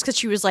Ariel just because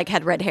she was like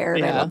had red hair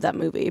and I Yeah. loved that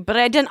movie, but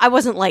I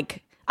wasn't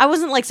like I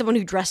wasn't like someone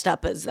who dressed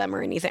up as them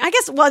or anything. I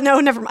guess, well,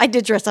 no, never mind. I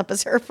did dress up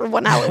as her for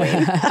one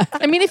Halloween.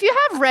 I mean, if you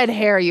have red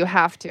hair, you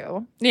have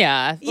to.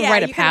 Yeah, Yeah,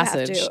 rite of you kinda have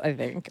passage, to. I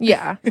think.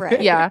 Yeah. Right.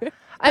 Yeah.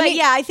 I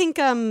mean, I think,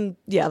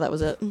 that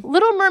was it.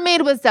 Little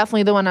Mermaid was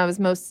definitely the one I was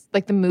most,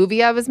 like the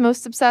movie I was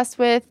most obsessed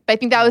with. But I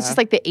think that was just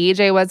like the age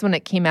I was when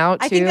it came out,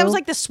 too. I think that was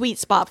like the sweet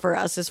spot for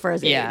us as far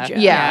as Yeah. age.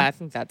 Yeah. I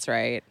think that's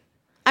right.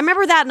 I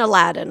remember that and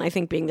Aladdin, I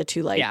think, being the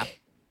two, like... Yeah.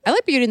 I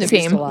like Beauty and the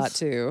Beast Same. a lot,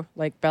 too.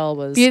 Like, Belle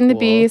was Beauty and the cool.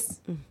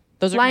 Beast,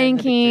 Those are Lion kind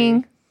of the big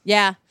King. three.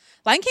 Yeah.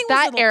 Lion King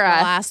That was the era.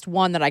 last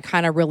one that I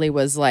kind of really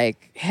was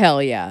like,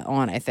 hell yeah,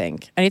 on, I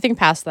think. Anything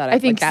past that, I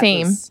think that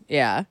same.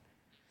 Yeah.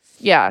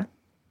 Yeah.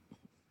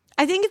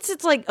 I think it's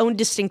its like own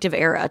distinctive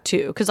era,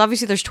 too. Because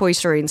obviously there's Toy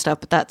Story and stuff,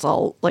 but that's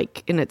all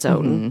like in its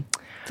own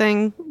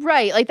thing.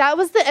 Right. Like that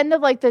was the end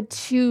of like the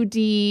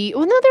 2D.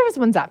 Well, no, there was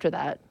ones after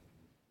that.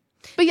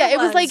 But yeah, it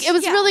was like, it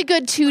was yeah. really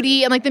good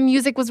 2D and like the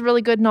music was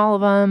really good in all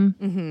of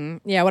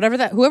them. Yeah,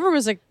 whoever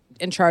was like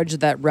in charge of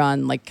that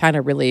run, like kind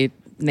of really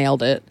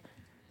nailed it.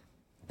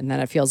 And then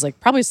it feels like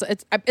probably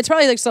it's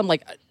probably like some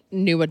like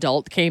new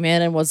adult came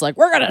in and was like,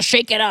 we're gonna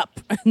shake it up,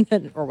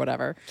 or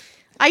whatever.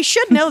 I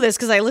should know this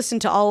because I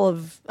listened to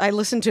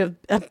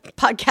a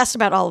podcast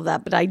about all of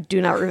that, but I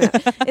do not remember.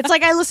 It's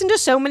like I listen to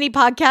so many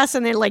podcasts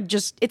and they're like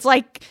it's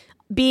like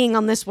being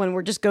on this one where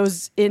it just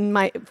goes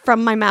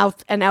from my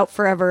mouth and out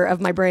forever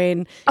of my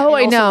brain. Oh, And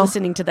I also know.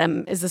 listening to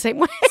them is the same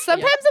way.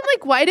 Sometimes I'm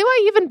like, why do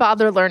I even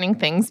bother learning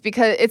things?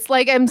 Because it's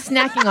like I'm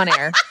snacking on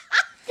air.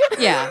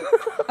 Yeah.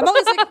 I'm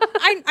always like,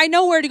 I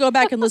know where to go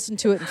back and listen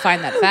to it and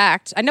find that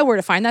fact. I know where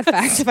to find that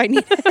fact if I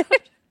need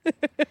it.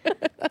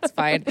 That's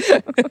fine.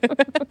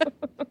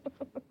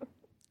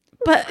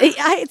 But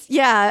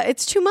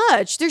it's too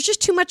much. There's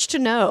just too much to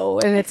know,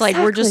 and it's like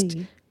we're just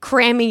Exactly.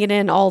 cramming it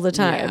in all the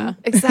time. Yeah.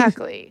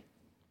 Exactly.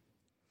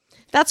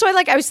 That's why,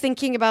 like, I was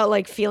thinking about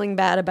like feeling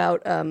bad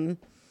about,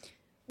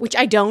 which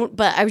I don't,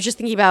 but I was just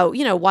thinking about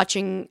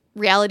watching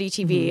reality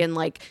TV and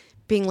like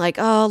being like,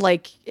 oh,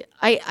 like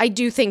I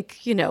do think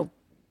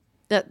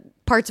that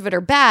parts of it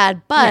are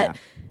bad, but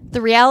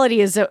the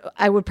reality is that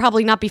I would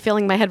probably not be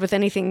filling my head with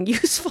anything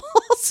useful.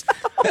 So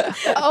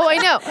Oh, I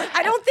know.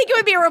 I don't think it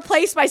would be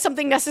replaced by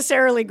something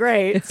necessarily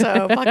great.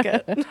 So fuck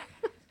it.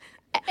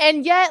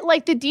 And yet,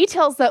 like the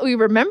details that we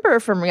remember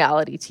from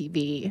reality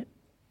TV,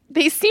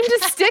 they seem to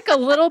stick a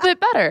little bit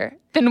better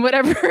than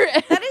whatever.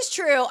 That is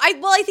true. I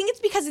think it's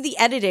because of the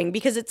editing.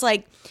 Because it's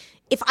like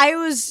if I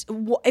was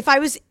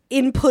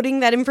inputting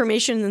that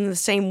information in the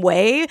same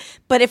way,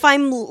 but if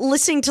I'm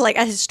listening to like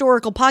a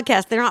historical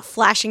podcast, they're not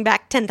flashing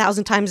back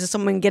 10,000 times to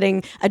someone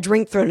getting a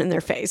drink thrown in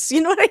their face.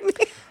 You know what I mean?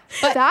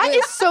 But that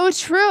is so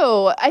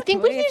true. I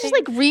think we need to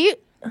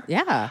just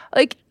Yeah.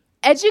 like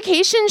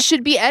education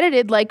should be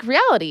edited like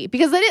reality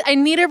because I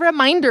need a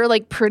reminder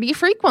like pretty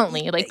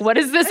frequently. Like, what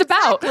is this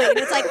about? And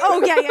it's like,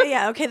 oh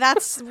yeah. Okay,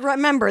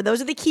 remember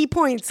those are the key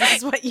points. This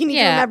is what you need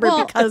to remember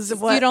well, because of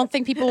what You don't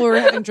think people were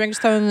having drinks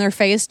thrown in their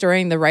face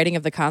during the writing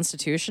of the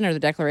Constitution or the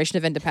Declaration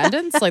of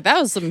Independence? Like that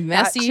was some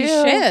messy too.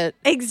 shit.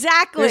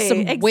 exactly. There's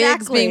some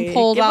wigs being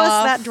pulled Give off.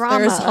 us that drama.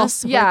 There's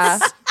also Yeah.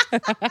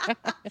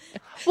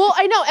 Well,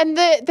 I know. And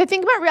the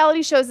thing about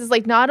reality shows is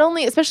like not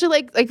only, especially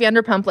like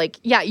Vanderpump, like,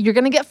 yeah, you're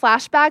going to get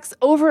flashbacks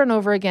over and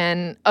over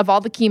again of all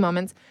the key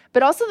moments,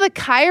 but also the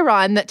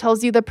Chiron that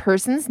tells you the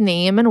person's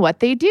name and what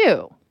they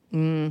do.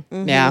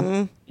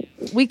 yeah.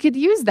 We could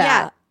use that.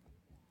 Yeah.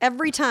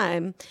 Every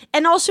time.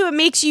 And also it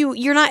makes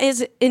you're not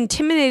as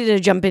intimidated to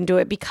jump into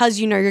it because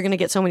you know you're going to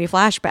get so many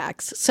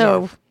flashbacks.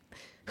 So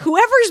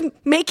whoever's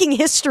making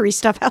history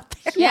stuff out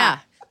there. Yeah.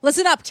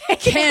 Listen up,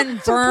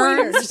 Ken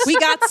Burns. We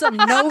got some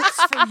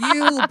notes for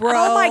you, bro.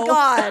 Oh my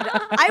God.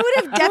 I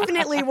would have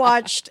definitely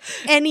watched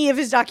any of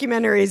his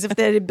documentaries if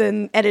they had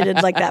been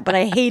edited like that, but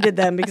I hated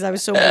them because I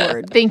was so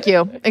bored. Thank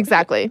you.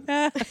 Exactly.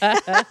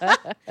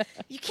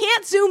 You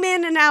can't zoom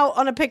in and out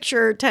on a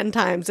picture 10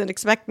 times and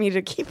expect me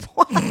to keep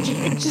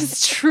watching.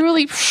 Just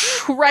truly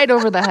right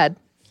over the head.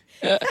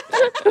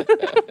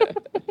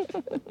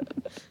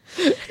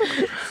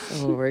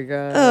 Oh my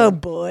god. Oh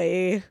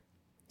boy.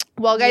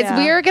 Well, guys, Yeah.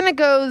 we are going to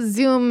go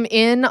zoom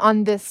in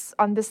on this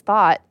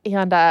thought,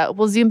 and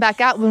we'll zoom back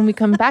out when we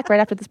come back right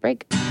after this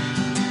break.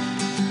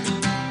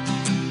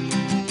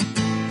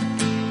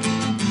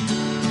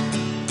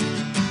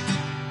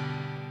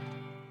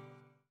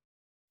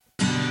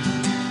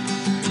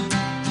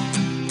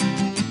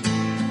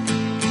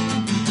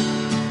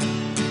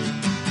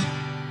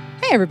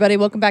 Hey everybody,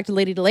 welcome back to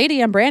Lady to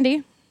Lady. I'm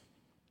Brandy.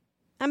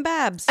 I'm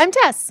Babs. I'm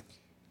Tess.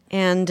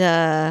 And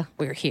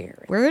We're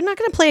here. we're not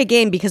going to play a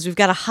game because we've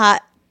got a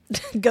hot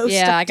ghost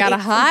Yeah, I got a update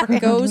hot from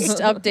Brandy. ghost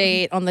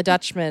update on the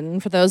Dutchman.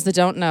 For those that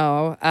don't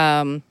know,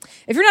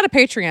 if you're not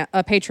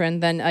a patron,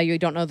 then you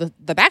don't know the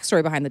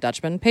backstory behind the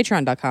Dutchman.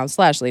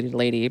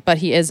 Patreon.com/lady. But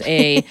he is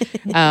a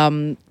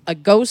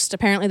ghost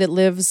apparently that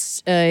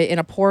lives in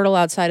a portal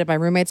outside of my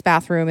roommate's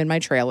bathroom in my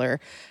trailer.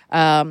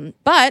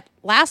 But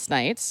last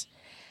night,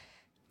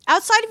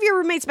 Outside of your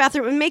roommate's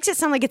bathroom, it makes it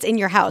sound like it's in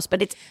your house,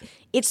 but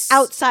it's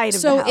outside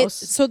of the house.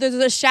 So there's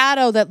a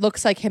shadow that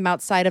looks like him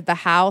outside of the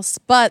house.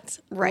 But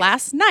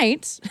last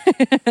night,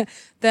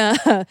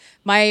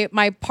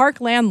 my park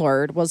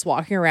landlord was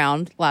walking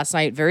around last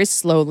night very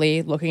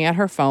slowly, looking at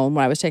her phone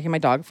when I was taking my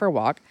dog for a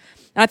walk,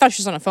 and I thought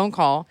she was on a phone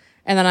call.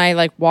 And then I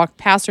like walked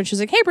past her, and she's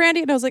like, "Hey,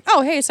 Brandy," and I was like,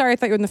 "Oh, hey, sorry, I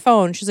thought you were on the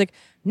phone." She's like,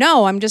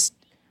 "No, I'm just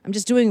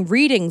doing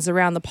readings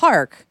around the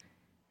park,"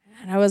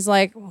 and I was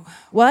like,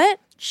 "What?"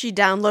 She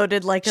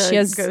downloaded like a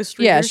ghost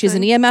reader. Yeah, she has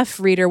an thing. EMF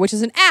reader, which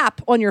is an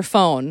app on your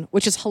phone,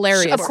 which is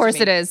hilarious. Of course to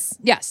me. it is.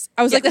 Yes.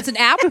 I was like, that's an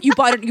app? You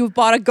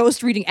bought a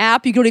ghost reading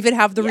app. You don't even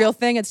have the real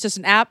thing. It's just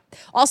an app.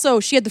 Also,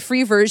 she had the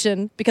free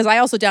version because I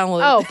also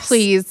downloaded Oh, this.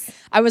 please.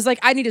 I was like,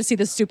 I need to see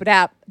this stupid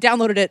app.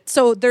 Downloaded it.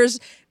 So there's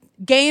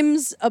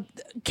games,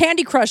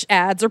 Candy Crush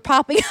ads are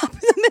popping up in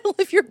the middle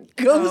of your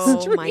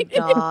ghost Oh my readings.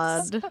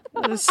 god,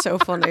 that is so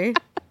funny.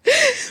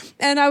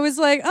 And I was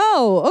like,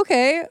 oh,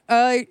 okay.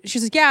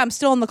 She's like, yeah, I'm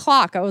still on the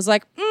clock. I was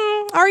like,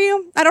 are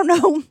you? I don't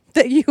know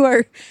that you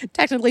are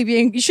technically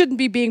you shouldn't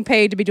be being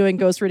paid to be doing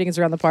ghost readings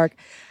around the park.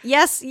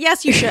 Yes,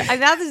 you should.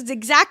 That is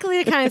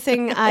exactly the kind of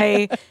thing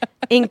I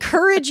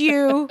encourage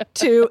you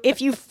to,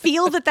 if you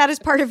feel that is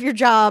part of your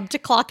job, to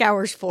clock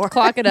hours for.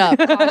 Clock it up.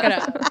 Clock it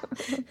up.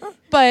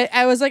 But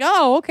I was like,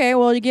 oh, okay.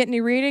 Well, you get any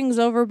readings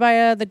over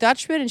by the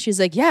Dutchman? And she's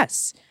like,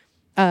 yes.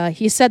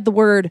 He said the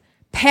word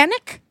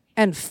panic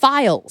and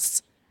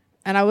files.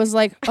 And I was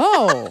like,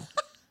 oh,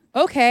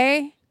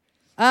 okay.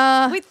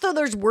 Wait, so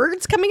there's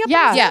words coming up?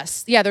 Yeah.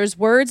 Yes. Yeah, there's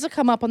words that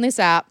come up on this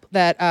app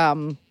that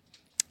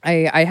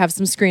I have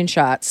some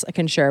screenshots I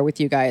can share with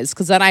you guys.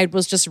 Because then I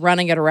was just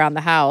running it around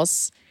the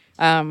house,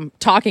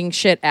 talking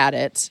shit at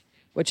it,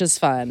 which is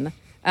fun.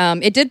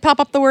 It did pop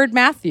up the word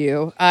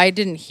Matthew. I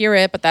didn't hear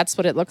it, but that's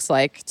what it looks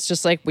like. It's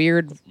just like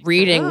weird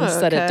readings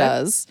that it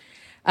does.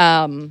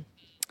 And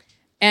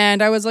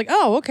I was like,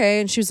 oh, okay.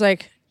 And she was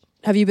like,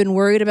 have you been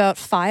worried about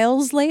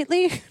files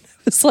lately? I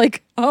was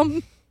like,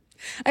 I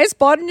just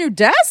bought a new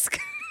desk.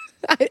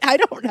 I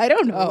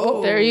don't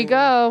know. There you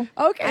go.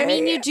 Okay. I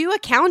mean, you do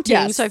accounting,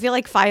 Yes. so I feel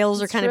like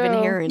files are kind of true.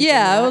 inherent.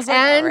 Yeah, in I was like,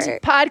 And all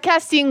right.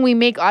 podcasting, we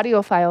make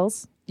audio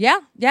files. Yeah,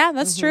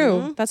 that's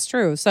true. That's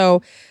true.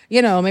 So,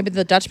 maybe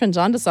the Dutchman's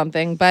onto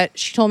something, but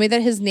she told me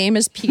that his name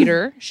is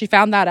Peter. She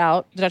found that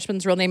out. The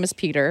Dutchman's real name is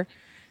Peter.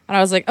 And I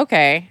was like,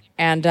 okay.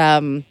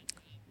 And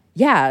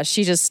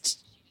she just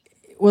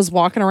was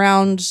walking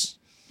around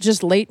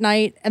just late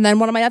night. And then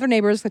one of my other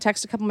neighbors, I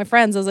texted a couple of my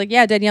friends. I was like,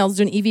 yeah, Danielle's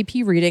doing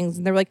EVP readings.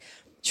 And they were like,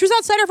 she was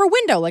outside of her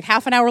window like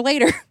half an hour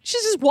later.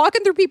 She's just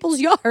walking through people's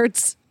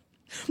yards,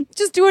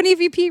 just doing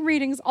EVP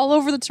readings all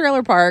over the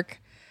trailer park.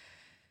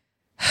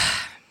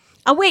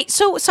 Oh, wait.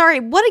 So, sorry.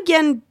 What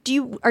again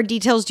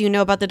details do you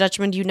know about the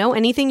Dutchman? Do you know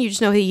anything? You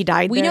just know he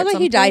died We there know at that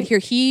some he died point? here.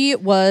 He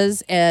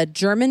was a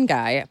German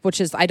guy, which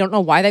is, I don't know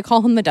why they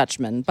call him the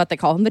Dutchman, but they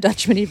call him the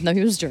Dutchman even though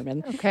he was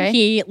German. Okay.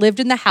 He lived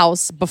in the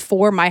house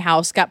before my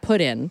house got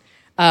put in.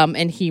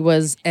 And he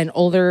was an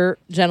older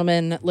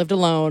gentleman, lived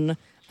alone,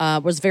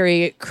 was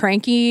very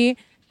cranky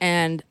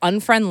and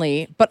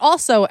unfriendly. But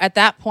also at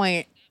that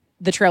point,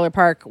 the trailer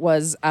park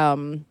was,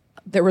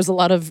 there was a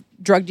lot of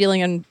drug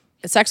dealing and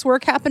sex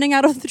work happening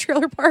out of the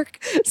trailer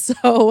park.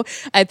 So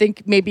I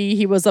think maybe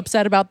he was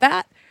upset about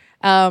that.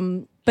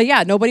 But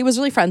yeah, nobody was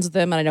really friends with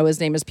him. And I know his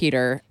name is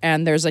Peter.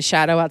 And there's a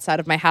shadow outside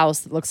of my house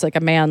that looks like a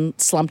man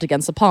slumped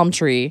against a palm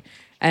tree.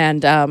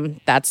 And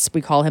we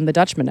call him the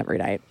Dutchman every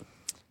night.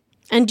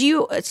 And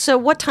so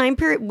what time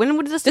period? When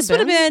would this This would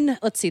have been,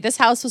 let's see, this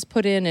house was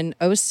put in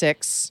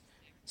 06.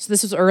 So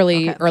this was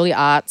early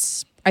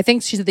aughts. I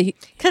think she said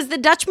Because the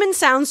Dutchman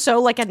sounds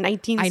so like a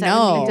 1970s. I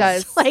know. It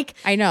does. Like,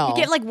 I know. You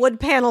get like wood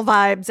panel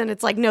vibes, and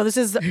it's like, no, this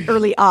is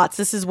early aughts.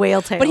 This is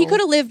Whale Tail. but he could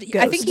have lived,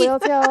 I think he Whale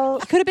tail,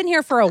 could have been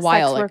here for a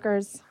while. sex Like,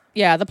 workers.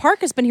 yeah, the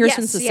park has been here Yes,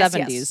 since the yes,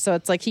 70s. yes. So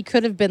it's like he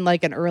could have been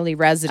like an early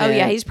resident. Oh,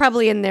 yeah. He's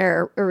probably in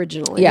there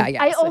originally. Yeah.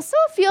 I also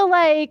feel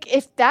like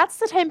if that's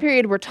the time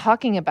period we're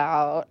talking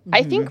about,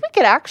 I think we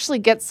could actually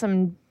get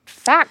some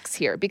facts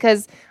here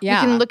because Yeah.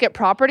 we can look at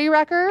property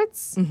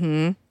records.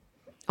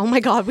 Oh, my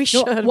God. We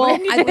should. Well,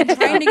 I've been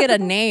trying to get a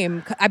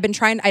name.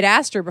 I'd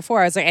asked her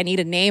before. I was like, I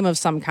need a name of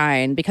some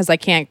kind because I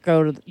can't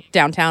go to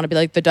downtown and be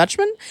like the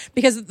Dutchman.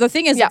 Because the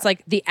thing is, Yeah. it's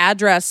like the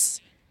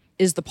address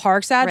is the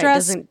park's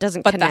address.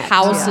 doesn't but connect.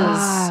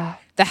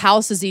 the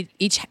house is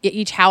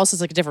each house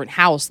is like a different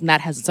house and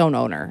that has its own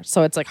owner.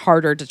 So it's like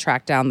harder to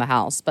track down the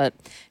house. But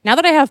now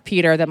that I have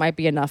Peter, that might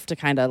be enough to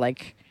kind of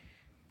like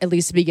at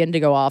least begin to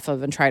go off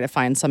of and try to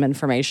find some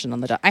information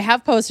on the I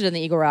have posted in the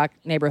Eagle Rock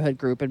neighborhood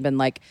group and been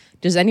like,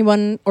 does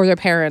anyone or their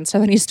parents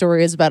have any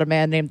stories about a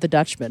man named the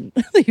Dutchman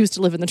that used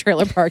to live in the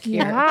trailer park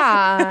here?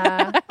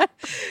 Yeah.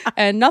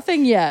 And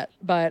nothing yet.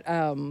 But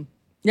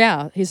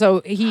yeah,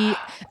 the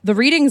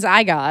readings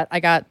I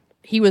got,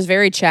 he was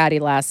very chatty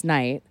last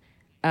night.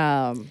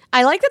 I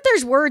like that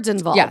there's words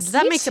involved. Yes.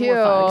 That Me makes it more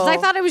fun. Because I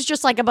too. thought it was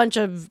just like a bunch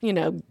of,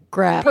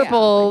 graph.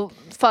 Purple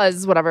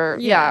fuzz, whatever.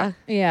 Yeah.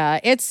 Yeah,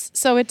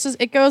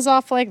 it goes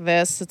off like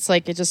this. It's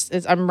like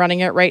I'm running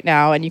it right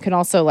now, and you can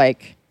also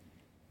like,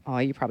 oh,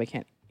 you probably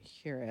can't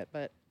hear it,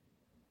 but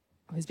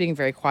He's being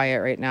very quiet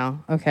right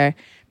now. Okay.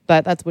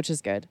 But which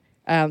is good.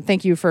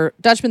 Thank you for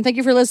Dutchman. Thank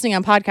you for listening.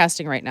 I'm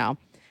podcasting right now,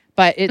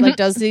 but it like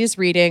does these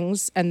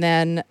readings. And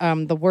then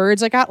the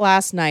words I got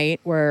last night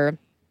were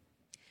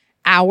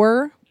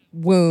hour,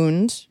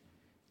 wound,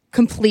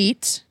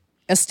 complete,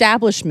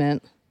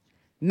 establishment,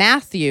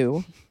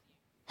 Matthew,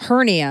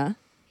 hernia,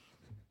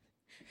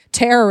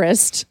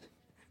 terrorist,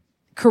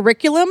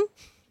 curriculum,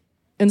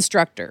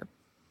 instructor.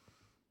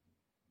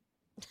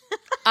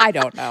 I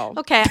don't know.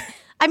 Okay.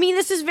 I mean,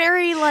 this is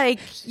very like,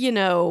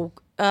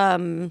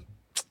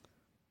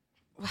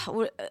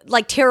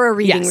 like tarot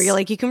reading, Yes. where you're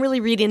like, you can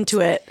really read into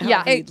it. Yeah,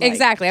 however you'd like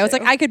Exactly. I was to.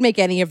 like, I could make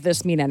any of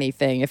this mean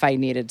anything if I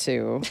needed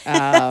to.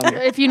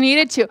 If you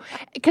needed to,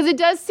 because it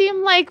does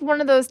seem like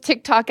one of those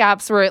TikTok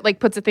apps where it like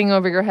puts a thing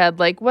over your head,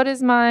 like, what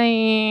is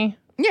my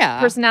Yeah.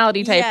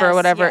 personality type or Yes,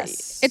 whatever?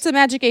 yes. It's a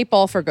magic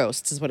 8-ball for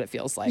ghosts is what it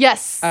feels like.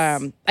 Yes. I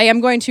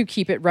am going to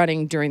keep it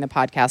running during the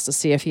podcast to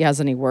see if he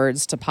has any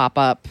words to pop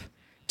up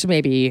to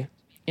maybe,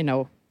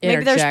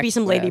 Maybe there should be interject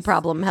some lady with.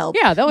 problem help.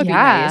 Yeah, that would be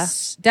Yeah.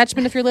 nice.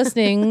 Dutchman, if you're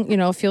listening,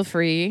 feel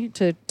free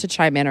to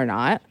chime in or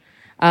not.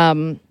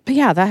 But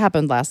yeah, that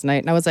happened last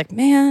night. And I was like,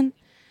 man,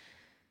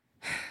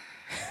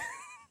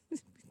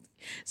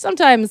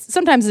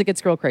 sometimes it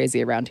gets real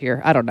crazy around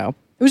here. I don't know.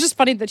 It was just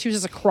funny that she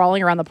was just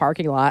crawling around the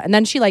parking lot. And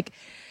then she like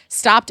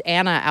stopped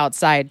Anna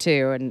outside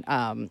too.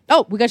 And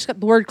we just got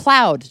the word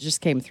cloud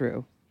just came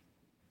through.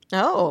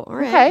 Oh, all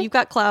right. Okay. You've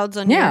got clouds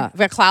on Yeah. here. We've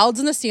got clouds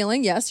in the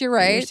ceiling. Yes, you're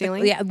right.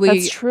 ceiling? Yeah, we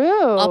That's true.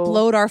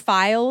 upload our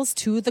files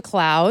to the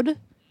cloud.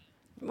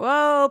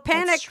 Whoa,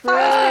 panic. True.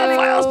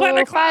 Files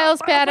panic.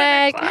 Files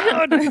panic.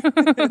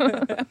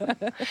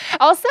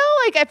 Also,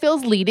 like, it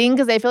feels leading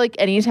because I feel like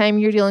anytime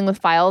you're dealing with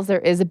files, there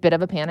is a bit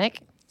of a panic.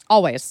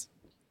 Always.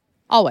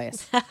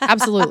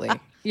 Absolutely.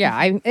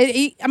 Yeah.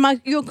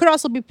 You could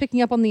also be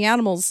picking up on the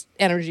animals'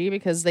 energy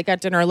because they got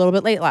dinner a little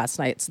bit late last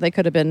night. So they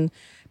could have been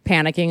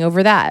panicking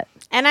over that.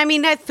 And I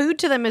mean, that food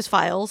to them is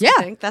files. Yeah.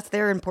 I think that's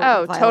their important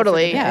Oh, file.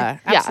 totally. For the day.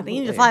 Yeah. Yeah. They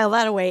need to file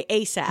that away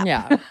ASAP.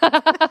 Yeah.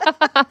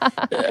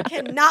 It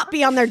cannot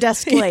be on their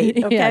desk late.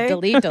 Okay. Yeah.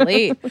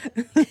 Delete.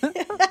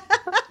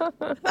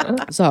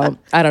 So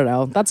I don't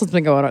know. That's what's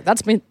been going on.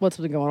 What's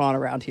been going on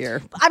around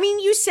here. I mean,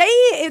 you say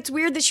it's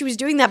weird that she was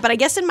doing that, but I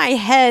guess in my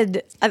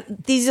head,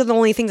 these are the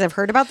only things I've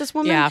heard about this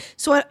woman. Yeah.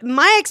 So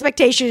my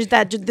expectation is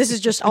that this is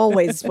just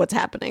always what's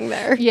happening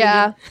there.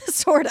 Yeah.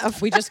 Sort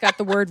of. We just got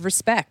the word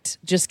respect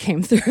just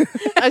came through.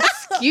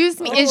 Excuse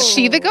me. Is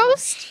she the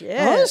ghost?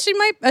 Oh, she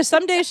might.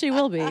 Someday she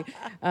will be.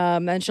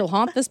 And she'll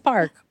haunt this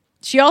park.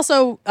 She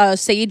also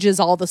sages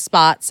all the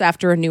spots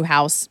after a new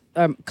house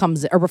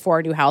comes or before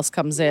a new house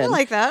comes in. I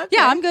like that.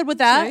 Yeah, Okay. I'm good with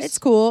that. Nice. It's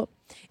cool.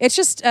 It's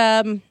just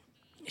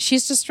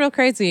she's just real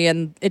crazy,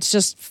 and it's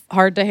just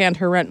hard to hand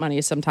her rent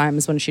money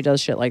sometimes when she does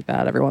shit like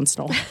that every once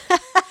in a while.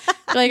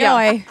 Like, oh,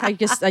 I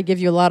guess I give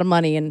you a lot of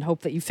money and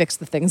hope that you fix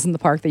the things in the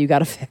park that you got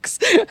to fix.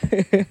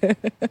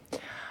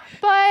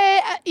 But,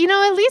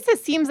 at least it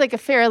seems like a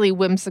fairly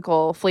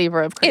whimsical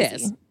flavor of crazy.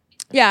 It is.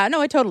 Yeah,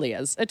 no, it totally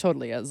is. It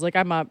totally is. Like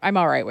I'm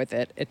all right with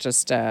it. It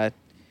just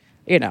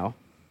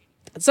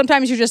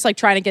sometimes you're just like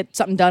trying to get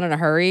something done in a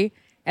hurry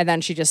and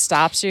then she just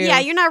stops you. Yeah,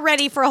 you're not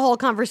ready for a whole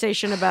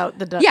conversation about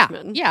the Yeah.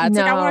 Dutchman. Yeah. It's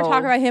like I want to No.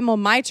 talk about him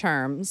on my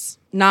terms,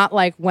 not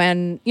like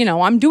when,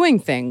 I'm doing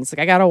things. Like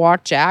I gotta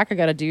walk Jack. I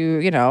gotta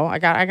do,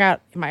 I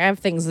have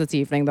things this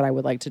evening that I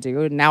would like to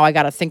do. And now I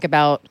gotta think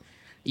about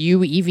you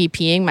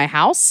EVPing my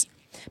house.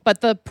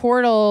 But the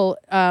portal,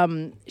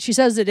 she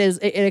says it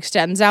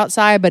extends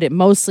outside, but it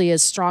mostly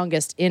is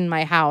strongest in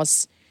my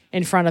house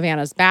in front of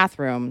Anna's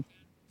bathroom.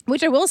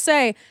 Which I will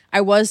say,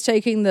 I was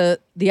taking the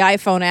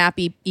iPhone app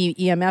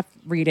EMF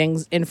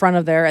readings in front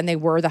of there, and they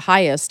were the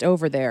highest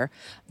over there.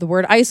 The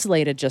word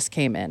isolated just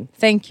came in.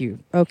 Thank you.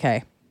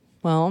 Okay.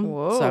 Well,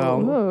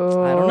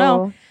 so I don't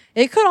know.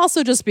 It could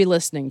also just be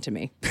listening to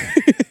me.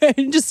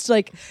 Just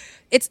like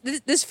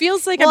this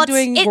feels like I'm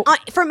doing.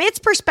 From its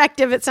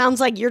perspective, it sounds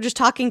like you're just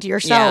talking to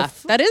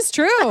yourself. Yeah, that is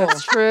true.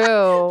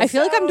 True. I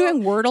feel like I'm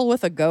doing Wordle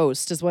with a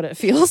ghost, is what it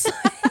feels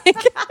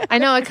like. I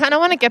know. I kind of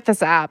want to get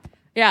this app.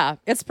 Yeah,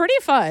 it's pretty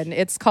fun.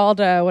 It's called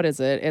what is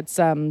it? It's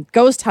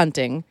Ghost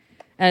Hunting,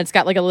 and it's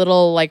got like a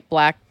little like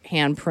black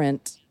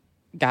handprint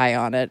guy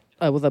on it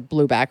with a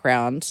blue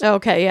background.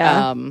 Okay,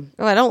 yeah.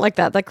 I don't like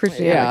that. That creeps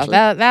me out.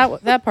 Yeah, actually.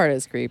 that part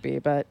is creepy,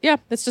 but yeah,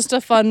 it's just a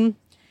fun,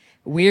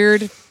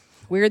 weird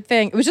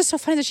thing. It was just so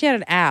funny that she had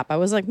an app. I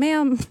was like,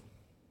 ma'am.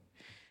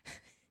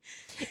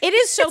 It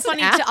is so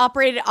funny to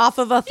operate it off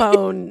of a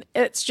phone.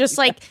 It's just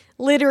like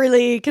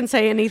literally can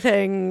say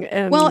anything.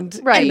 And,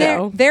 right.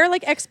 And their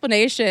like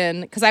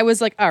explanation, because I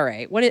was like, all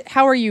right,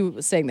 how are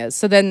you saying this?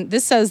 So then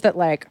this says that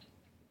like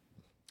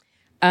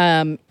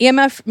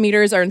EMF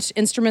meters are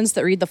instruments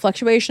that read the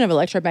fluctuation of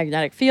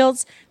electromagnetic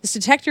fields. This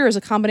detector is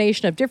a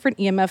combination of different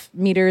EMF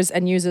meters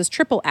and uses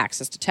triple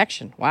axis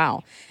detection.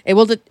 Wow. It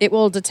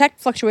will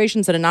detect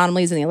fluctuations and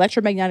anomalies in the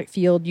electromagnetic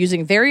field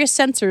using various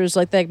sensors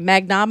like the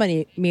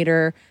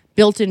magnetometer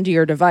built into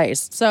your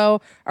device.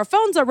 So our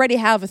phones already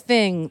have a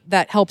thing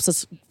that helps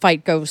us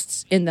fight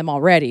ghosts in them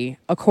already,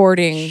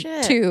 according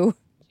to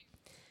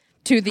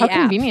to the How app.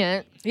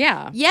 convenient.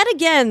 Yeah. Yet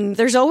again,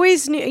 there's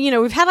always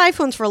we've had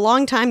iPhones for a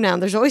long time now.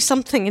 There's always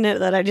something in it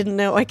that I didn't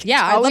know I could.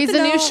 Yeah. I'd love Always to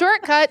a new know-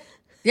 shortcut.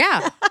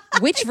 Yeah.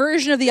 Which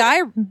version of the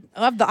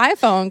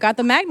iPhone got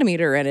the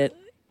magnometer in it?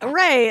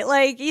 Right,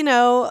 like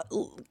now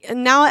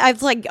I've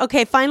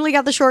finally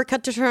got the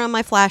shortcut to turn on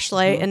my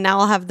flashlight, and now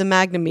I'll have the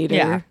magnometer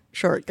Yeah.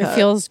 shortcut. It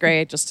feels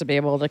great just to be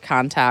able to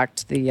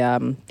contact the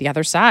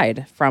other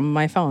side from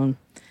my phone.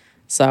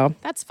 So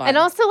that's fun. And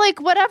also, like,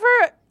 whatever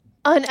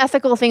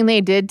unethical thing they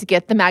did to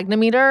get the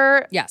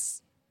magnometer,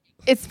 yes.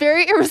 it's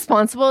very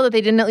irresponsible that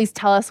they didn't at least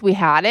tell us we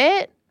had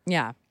it.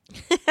 Yeah.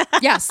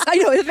 Yes, I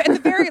know. At the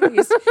very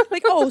least,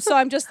 like, so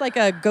I'm just like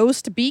a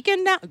ghost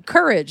beacon now.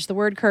 Courage. The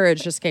word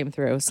courage just came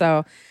through.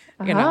 So,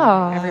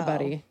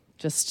 everybody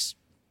just,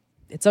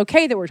 it's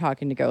okay that we're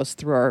talking to ghosts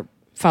through our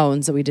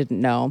phones that we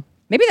didn't know.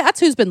 Maybe that's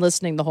who's been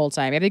listening the whole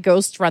time. Maybe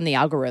ghosts run the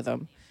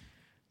algorithm.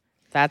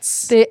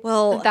 That's That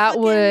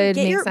fucking would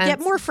make sense. get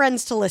more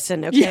friends to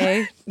listen,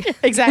 okay?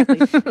 exactly.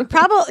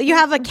 Probably you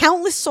have a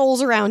countless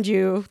souls around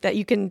you that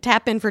you can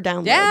tap in for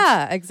downloads.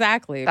 Yeah,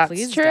 exactly. That's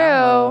Please true.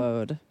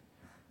 download.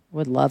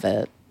 Would love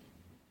it.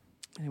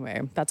 Anyway,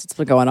 that's what's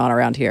been going on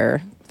around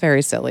here.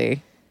 Very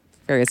silly.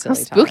 Very silly.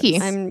 spooky.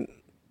 times.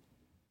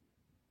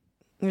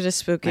 I'm just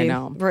spooky. I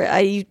know.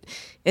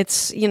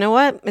 It's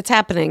it's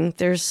happening.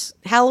 There's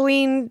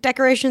Halloween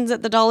decorations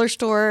at the dollar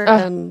store,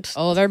 and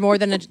Oh, they're more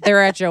than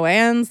they're at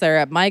Joann's. They're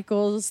at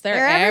Michael's.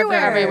 They're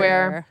everywhere.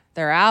 Everywhere.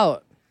 They're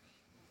out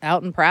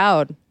and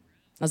proud.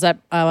 I was at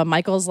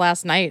Michael's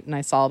last night and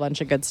I saw a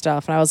bunch of good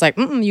stuff, and I was like,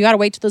 "You got to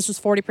wait till this is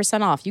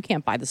 40% off. You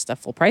can't buy this stuff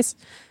full price."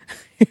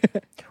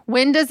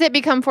 When does it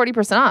become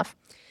 40% off?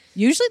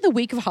 Usually the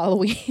week of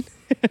Halloween.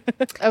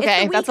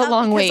 Okay, that's a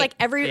long wait. Like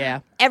Yeah.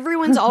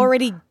 everyone's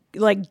already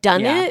like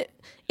done Yeah. it.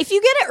 If you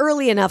get it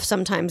early enough,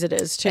 sometimes it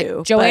is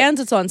too. Joann's,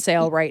 it's on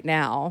sale right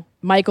now.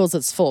 Michael's,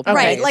 it's full price.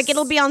 Right, like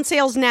it'll be on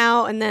sales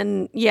now, and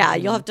then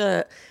you'll have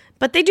to.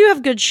 But they do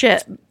have good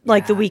shit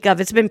like the week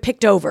of. It's been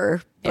picked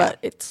over, but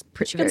it's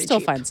pretty. You can very still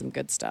cheap. find some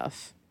good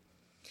stuff.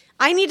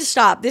 I need to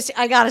stop this.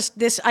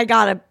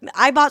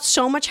 I bought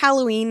so much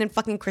Halloween and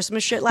fucking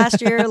Christmas shit last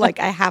year. Like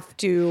I have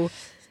to.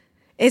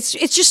 It's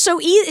just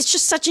so easy. It's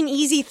just such an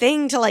easy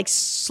thing to like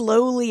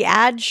slowly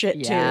add shit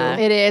Yeah.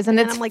 to. It is, and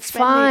then it's I'm, like,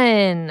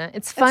 fun.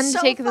 It's fun to so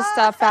take the fun.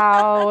 stuff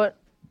out.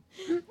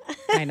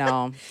 I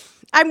know.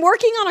 I'm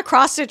working on a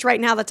cross stitch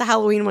right now. That's a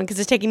Halloween one because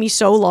it's taking me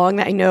so long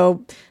that I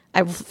know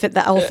I will fit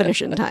that. I will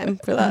finish in time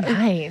for that.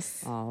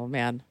 Nice. Oh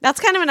man. That's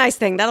kind of a nice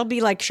thing. That'll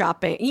be like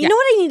shopping. You know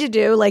what I need to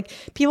do? Like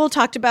people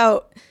talked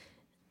about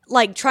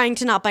like trying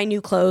to not buy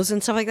new clothes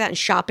and stuff like that and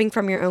shopping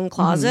from your own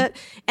closet.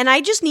 And I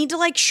just need to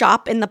like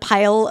shop in the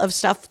pile of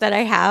stuff that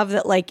I have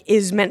that like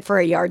is meant for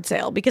a yard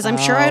sale because I'm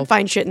sure I'd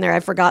find shit in there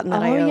I've forgotten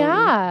that I Oh own.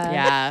 yeah.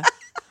 Yeah.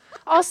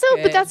 Also,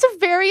 but that's a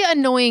very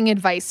annoying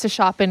advice to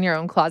shop in your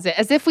own closet,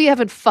 as if we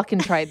haven't fucking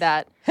tried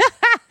that.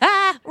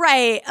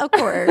 Right, of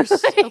course.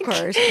 Of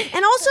course.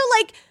 And also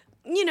like,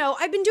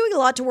 I've been doing a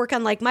lot to work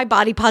on like my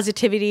body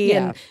positivity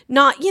and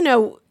not,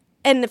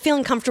 and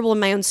feeling comfortable in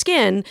my own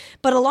skin.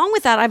 But along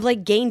with that, I've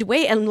like gained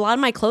weight and a lot of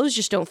my clothes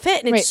just don't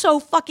fit. And it's so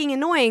fucking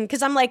annoying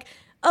because I'm like,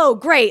 oh,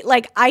 great.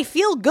 Like I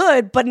feel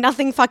good, but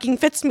nothing fucking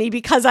fits me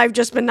because I've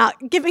just been not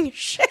giving a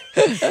shit.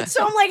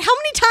 So I'm like, how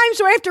many times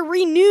do I have to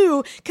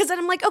renew? Because then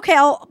I'm like, okay,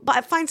 I'll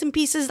find some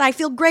pieces that I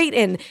feel great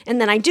in. And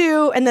then I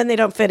do, and then they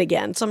don't fit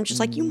again. So I'm just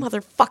like, you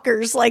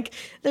motherfuckers. Like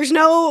there's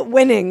no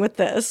winning with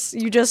this.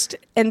 You just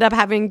end up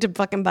having to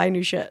fucking buy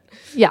new shit.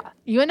 Yeah.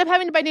 You end up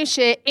having to buy new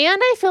shit. And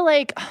I feel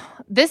like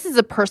this is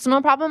a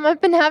personal problem I've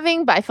been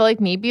having, but I feel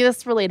like maybe this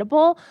is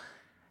relatable.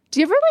 Do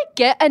you ever like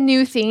get a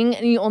new thing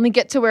and you only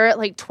get to wear it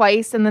like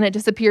twice and then it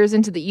disappears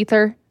into the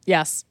ether?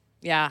 Yes.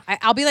 Yeah.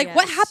 I'll be like,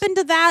 what happened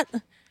to that?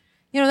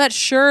 That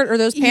shirt or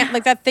those pants,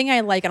 like that thing I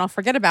like, and I'll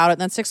forget about it.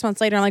 And then 6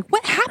 months later, I'm like,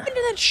 what happened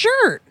to that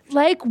shirt?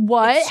 Like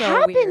what It's so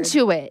happened weird.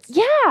 to it?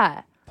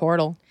 Yeah.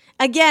 Portal.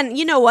 Again,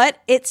 you know what?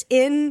 It's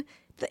in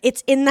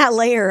that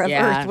layer of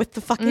Yeah. Earth with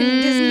the fucking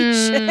Disney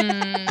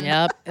shit.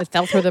 Yep. It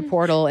fell through the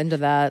portal into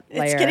that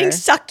layer. It's getting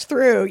sucked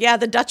through. Yeah,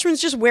 the Dutchman's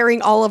just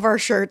wearing all of our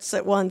shirts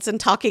at once and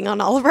talking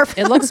on all of our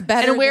It looks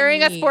better. And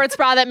wearing a than me. sports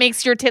bra that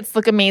makes your tits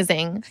look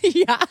amazing.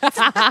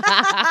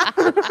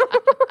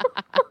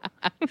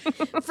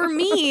 For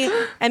me,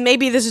 and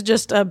maybe this is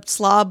just a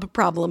slob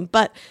problem,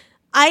 but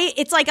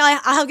it's like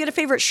I'll get a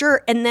favorite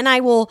shirt and then I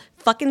will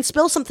fucking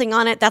spill something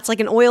on it that's like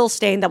an oil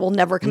stain that will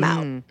never come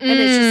out. And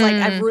it's just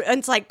like,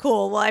 it's like,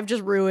 cool, well, I've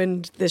just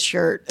ruined this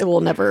shirt. It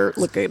will never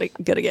look good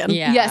again.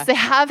 Yeah. Yes, I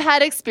have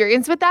had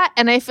experience with that.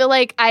 And I feel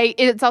like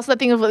it's also that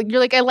thing of like, you're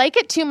like, I like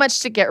it too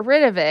much to get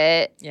rid of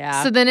it.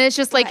 Yeah. So then it's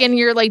just like in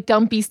your like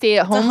dumpy stay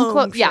at It's a home home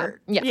clothes. Yeah.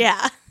 shirt. Yeah.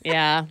 Yeah.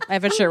 Yeah. I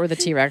have a shirt with a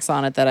T-Rex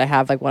on it that I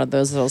have like one of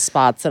those little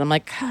spots. And I'm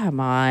like, come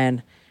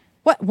on.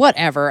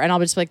 Whatever. And I'll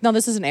just be like, no,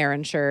 this is an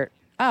Aaron shirt.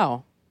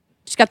 Oh.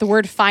 She's got the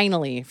word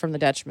finally from the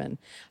Dutchman.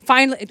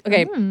 Finally.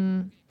 Okay.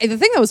 The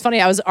thing that was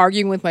funny, I was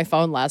arguing with my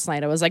phone last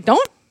night. I was like,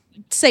 don't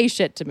say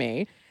shit to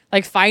me.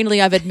 Like,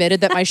 finally, I've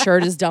admitted that my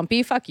shirt is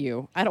dumpy. Fuck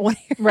you. I don't want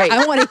to hear, Right. I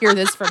don't want to hear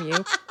this from you.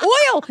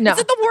 Oil. No. It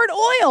said the word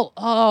oil.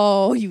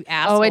 Oh, you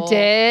asshole. Oh, it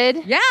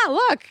did? Yeah,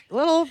 look.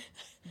 Little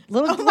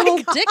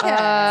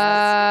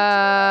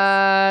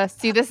dickhead.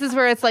 See, this is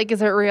where it's like,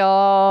 is it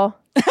real?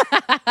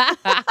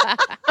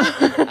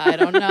 I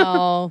don't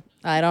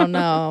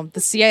know. The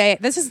CIA.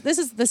 This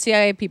is the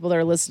CIA people that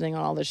are listening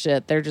on all this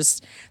shit.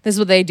 This is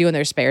what they do in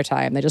their spare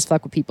time. They just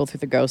fuck with people through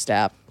the Ghost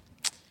app.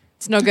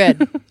 It's no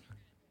good.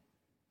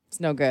 It's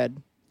no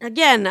good.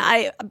 Again,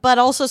 but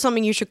also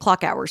something you should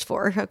clock hours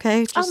for,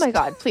 okay? Oh my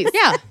God, please.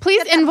 Yeah.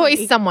 Please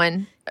invoice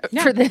someone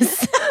for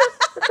this.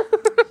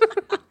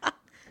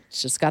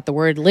 It's just got the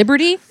word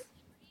liberty.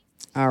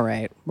 All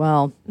right.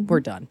 Well, we're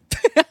done.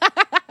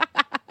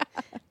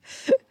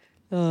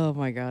 Oh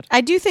my God.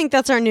 I do think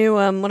that's our new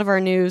one of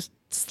our new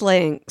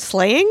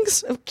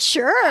slangs.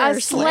 Sure,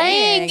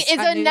 Slang is A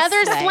new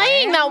another slang.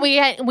 slang that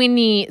we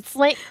need.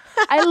 Slang.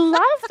 I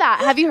love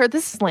that. Have you heard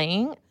the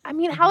slang? I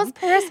mean, how has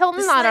Paris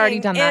Hilton not already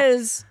done that?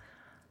 Is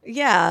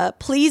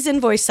please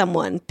invoice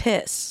someone.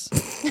 Piss.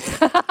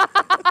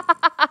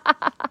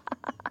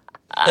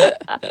 Okay.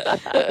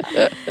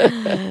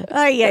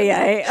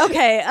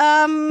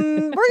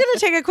 We're gonna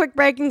take a quick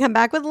break and come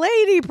back with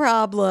lady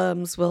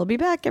problems. We'll be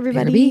back,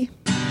 everybody.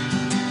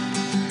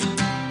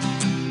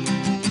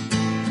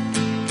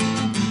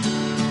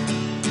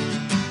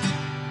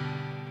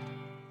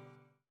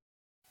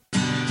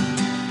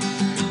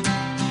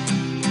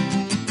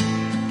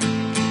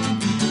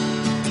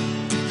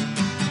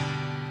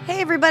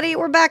 Hey, everybody.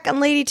 We're back on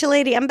Lady to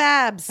Lady. I'm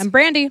Babs. I'm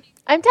Brandy.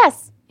 I'm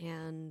Tess.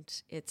 And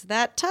it's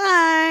that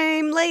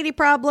time, lady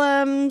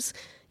problems.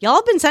 Y'all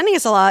have been sending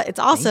us a lot. It's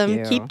awesome.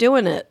 you. Keep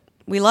doing it.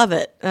 We love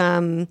it.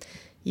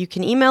 You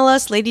can email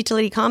us,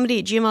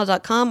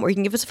 ladytoladycomedy@gmail.com, or you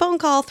can give us a phone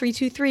call,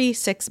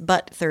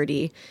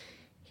 323-6-BUT-30.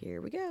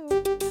 Here we go.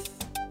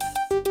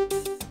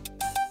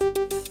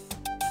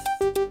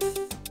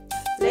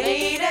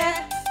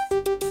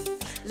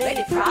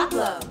 Lady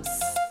problems.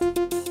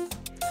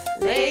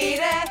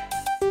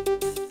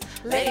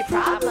 Lady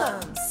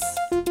problems.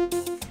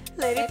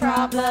 Lady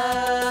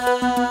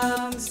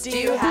problems, do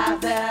you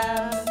have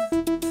them?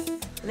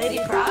 Lady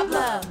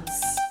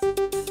problems,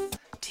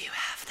 do you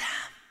have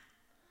them?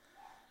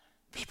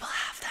 People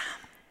have them.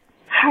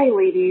 Hi,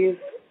 ladies.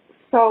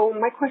 So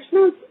my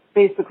question is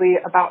basically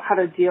about how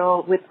to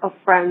deal with a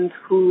friend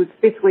who's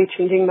basically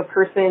changing the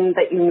person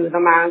that you knew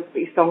them as, but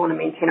you still want to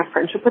maintain a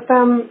friendship with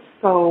them.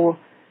 So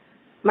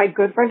my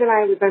good friend and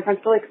I, we've been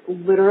friends for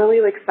literally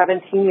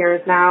 17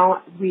 years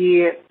now.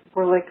 We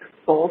were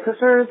soul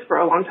sisters for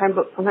a long time,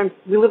 but sometimes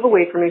we live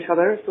away from each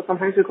other, so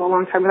sometimes we go a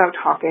long time without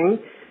talking.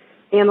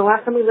 And the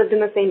last time we lived in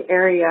the same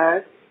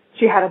area,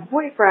 she had a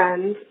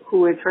boyfriend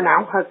who is her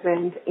now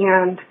husband,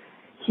 and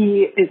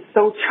he is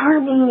so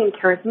charming and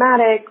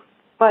charismatic,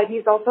 but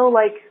he's also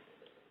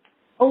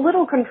a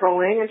little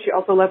controlling, and she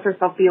also lets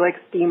herself be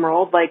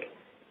steamrolled.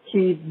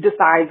 He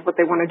decides what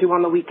they want to do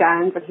on the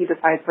weekends, and he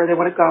decides where they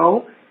want to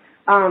go.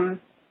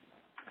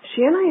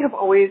 She and I have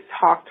always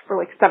talked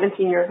for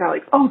 17 years now,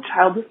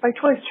 childless by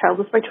choice,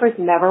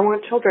 never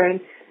want children.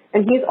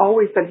 And he's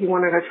always said he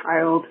wanted a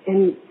child.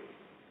 And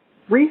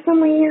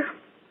recently,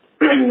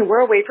 we're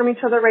away from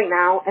each other right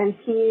now, and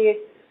he,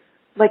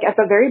 at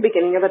the very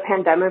beginning of the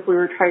pandemic, we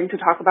were trying to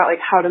talk about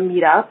how to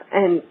meet up,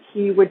 and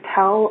he would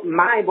tell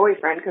my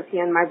boyfriend, because he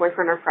and my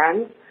boyfriend are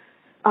friends,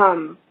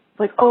 oh,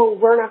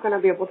 we're not going to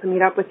be able to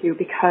meet up with you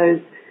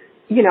because,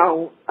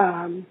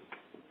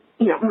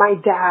 my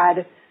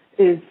dad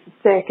is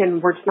sick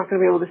and we're just not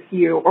going to be able to see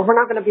you, or we're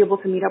not going to be able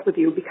to meet up with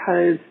you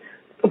because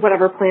of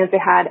whatever plans they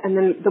had. And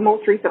then the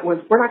most recent was,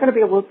 we're not going to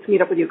be able to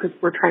meet up with you because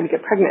we're trying to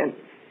get pregnant.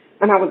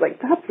 And I was like,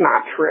 that's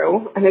not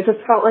true. And it just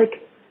felt like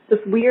this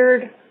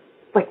weird,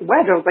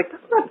 wedge. I was like,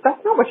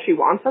 that's not what she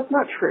wants. That's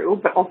not true.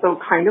 But also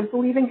kind of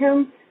believing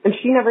him. And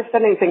she never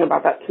said anything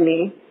about that to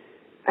me.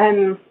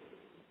 And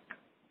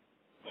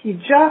he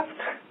just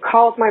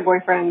called my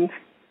boyfriend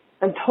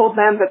and told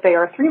them that they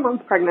are 3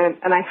 months pregnant,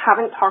 and I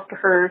haven't talked to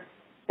her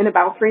in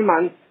about 3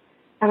 months,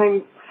 and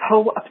I'm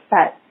so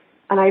upset.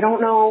 And I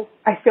don't know,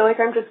 I feel like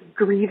I'm just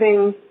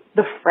grieving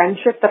the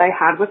friendship that I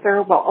had with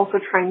her while also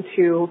trying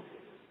to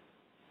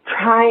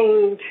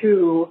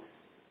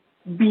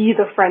be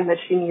the friend that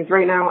she needs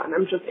right now, and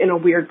I'm just in a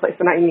weird place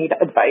and I need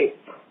advice.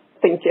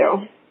 Thank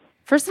you.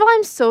 First of all,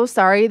 I'm so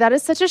sorry. That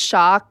is such a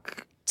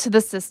shock to the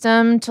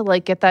system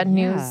to get that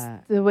news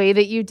the way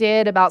that you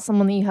did about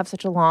someone that you have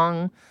such a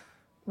long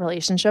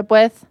relationship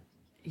with.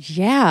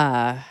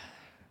 Yeah.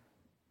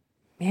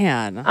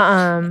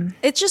 Man.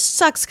 It just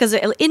sucks because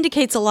it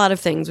indicates a lot of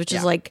things, which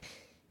is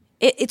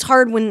it's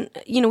hard when,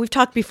 we've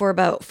talked before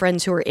about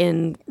friends who are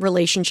in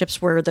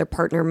relationships where their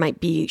partner might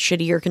be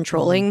shitty or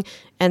controlling.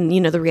 And,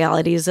 the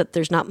reality is that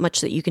there's not much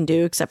that you can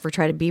do except for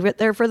try to be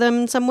there for them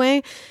in some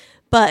way.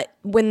 But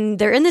when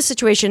they're in this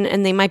situation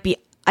and they might be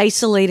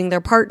isolating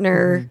their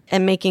partner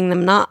and making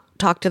them not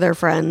talk to their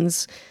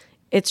friends,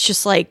 it's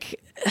just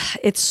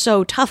it's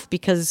so tough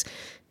because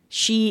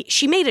she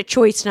made a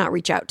choice to not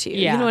reach out to you.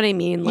 Yeah. You know what I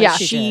mean? Yeah,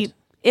 she did.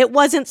 It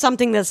wasn't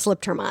something that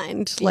slipped her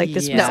mind.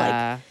 This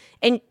was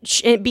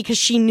because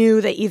she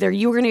knew that either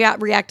you were going to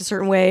react a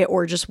certain way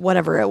or just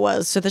whatever it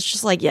was. So that's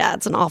just like, yeah,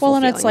 it's an awful. Well,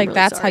 and feeling. it's like I'm really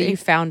that's sorry. how you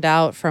found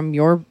out from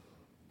your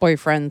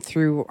boyfriend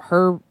through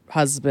her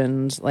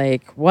husband.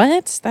 Like,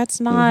 what? That's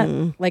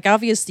not like,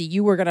 obviously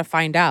you were gonna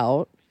find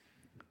out.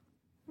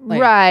 Like,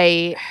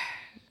 right.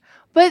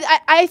 But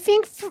I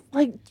think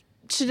like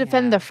to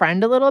defend the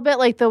friend a little bit,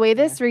 like the way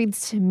this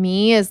reads to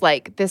me is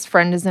like this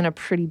friend is in a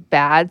pretty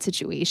bad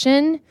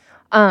situation,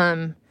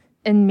 and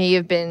may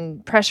have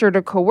been pressured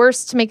or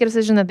coerced to make a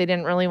decision that they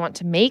didn't really want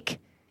to make.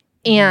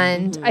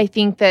 And I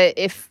think that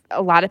if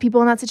a lot of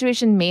people in that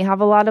situation may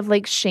have a lot of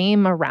like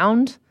shame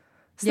around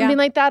something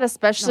like that,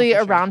 especially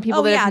around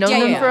people that have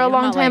known them for a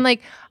long time.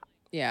 Like,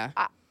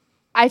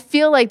 I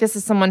feel like this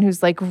is someone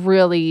who's like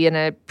really in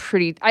a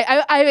pretty.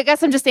 I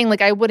guess I'm just saying,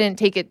 like, I wouldn't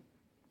take it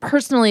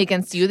personally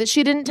against you that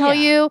she didn't tell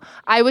you.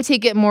 I would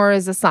take it more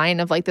as a sign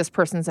of like this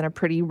person's in a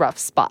pretty rough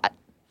spot.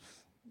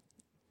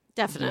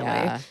 Definitely.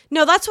 Yeah.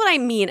 No, that's what I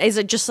mean. Is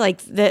it just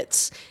like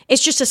that's?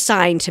 It's just a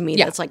sign to me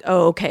that's like,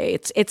 oh, okay.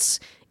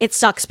 It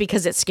sucks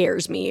because it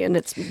scares me, and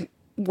it's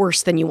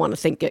worse than you want to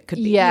think it could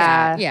be.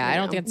 Yeah. Yeah, I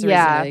don't think it's a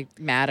reason to like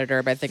mad at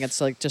her, but I think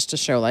it's like just to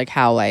show like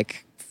how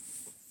like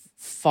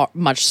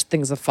much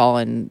things have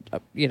fallen,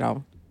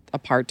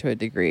 apart to a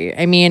degree.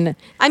 I mean,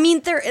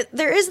 there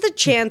is the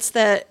chance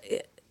that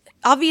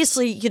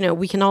obviously,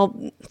 we can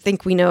all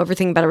think we know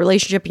everything about a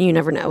relationship, and you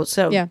never know.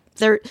 So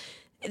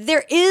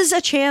there is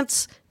a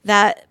chance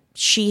that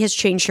she has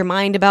changed her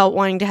mind about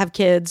wanting to have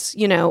kids,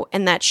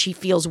 and that she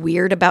feels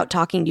weird about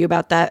talking to you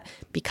about that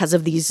because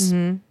of these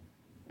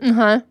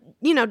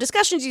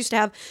discussions you used to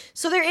have.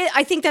 So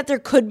I think that there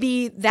could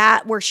be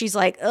that where she's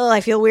like, oh,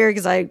 I feel weird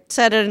because I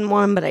said it in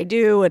one, but I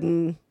do.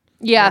 And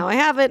now I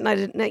have it and I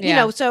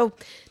didn't, so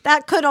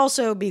that could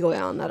also be going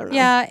on. I don't know.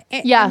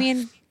 Yeah.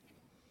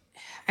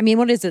 I mean,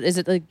 what is it? Is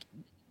it like,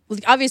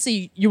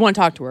 obviously you want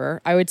to talk to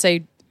her. I would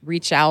say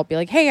reach out, be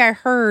like, hey, I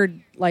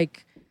heard,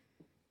 like,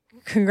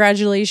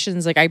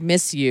 congratulations. Like, I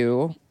miss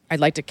you. I'd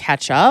like to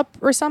catch up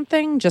or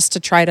something, just to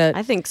try to,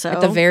 I think so.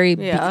 At the very,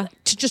 to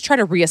just try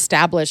to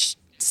reestablish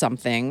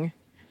something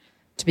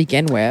to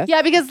begin with.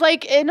 Yeah, because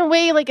like in a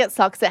way, like it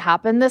sucks it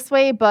happened this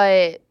way,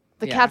 but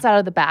the cat's out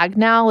of the bag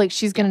now. Like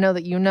she's gonna know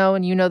that you know,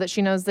 and you know that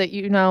she knows that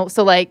you know.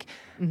 So like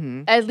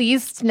at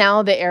least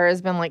now the air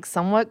has been like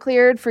somewhat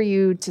cleared for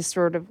you to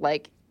sort of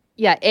like,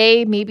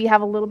 maybe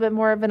have a little bit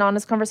more of an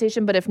honest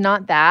conversation, but if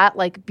not that,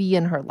 like be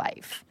in her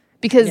life.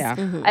 Because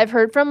I've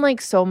heard from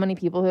like so many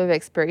people who have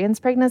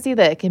experienced pregnancy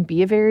that it can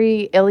be a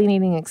very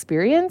alienating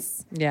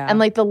experience. Yeah. And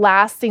like the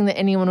last thing that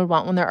anyone would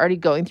want when they're already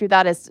going through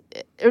that is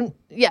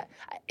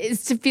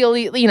to feel,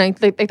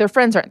 like their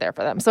friends aren't there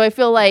for them. So I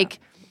feel like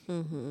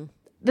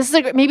this is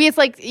like, maybe it's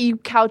like you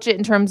couch it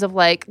in terms of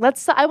like,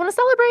 I want to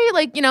celebrate,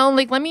 like,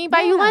 like let me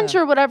buy you lunch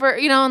or whatever,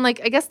 and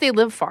like, I guess they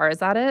live far. Is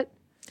that it?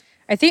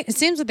 I think it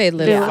seems that they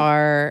live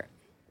far,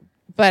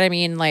 but I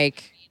mean,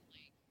 like,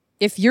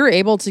 if you're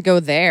able to go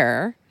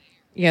there,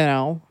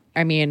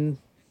 I mean,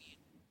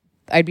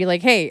 I'd be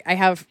like, hey, I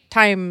have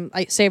time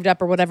saved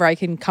up or whatever. I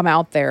can come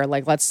out there.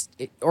 Like, let's,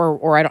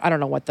 or I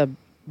don't know what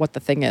the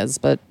thing is,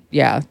 but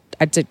yeah,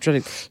 I'd say.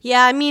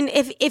 Yeah. I mean,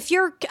 if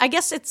you're, I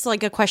guess it's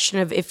like a question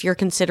of if you're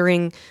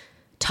considering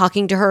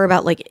talking to her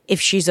about like if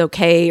she's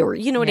okay or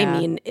what I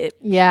mean.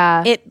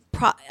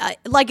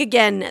 Like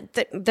again,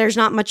 there's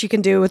not much you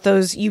can do with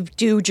those. You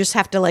do just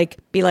have to like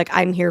be like,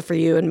 I'm here for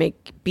you and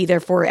be there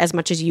for as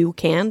much as you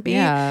can be.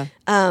 Yeah.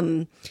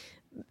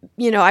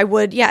 I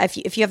would,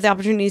 if you have the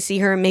opportunity to see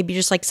her and maybe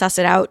just like suss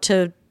it out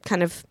to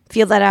kind of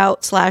feel that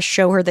out /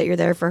 show her that you're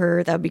there for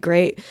her, that would be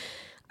great.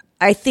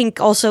 I think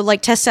also,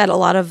 like Tess said, a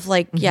lot of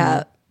like,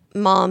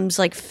 moms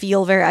like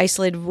feel very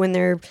isolated when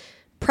they're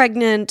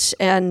pregnant.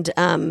 And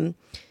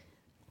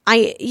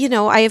I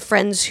have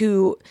friends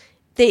who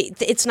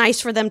it's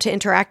nice for them to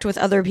interact with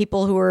other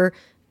people who are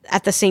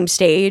at the same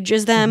stage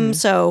as them.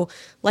 So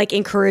like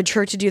encourage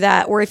her to do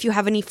that. Or if you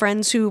have any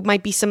friends who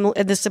might be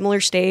at the similar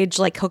stage,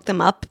 like hook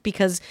them up,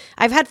 because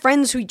I've had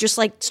friends who just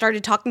like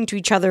started talking to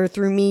each other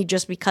through me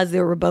just because they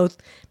were both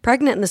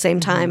pregnant in the same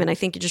time. And I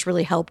think it just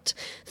really helped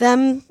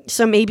them.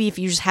 So maybe if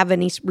you just have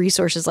any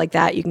resources like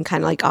that, you can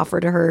kind of like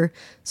offer to her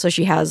so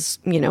she has,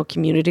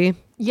 community.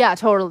 Yeah,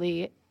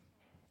 totally.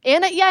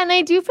 And and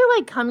I do feel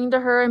like coming to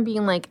her and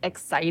being like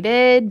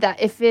excited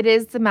that if it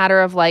is the matter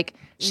of like,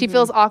 she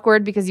feels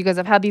awkward because you guys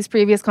have had these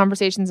previous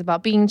conversations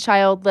about being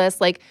childless.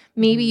 Like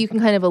maybe you can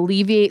kind of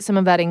alleviate some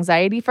of that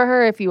anxiety for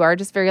her if you are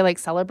just very like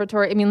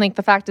celebratory. I mean, like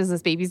the fact is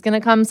this baby's going to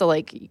come. So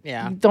like you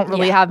don't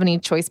really have any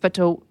choice but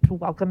to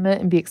welcome it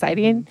and be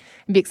excited.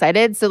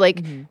 So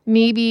like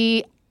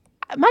maybe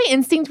my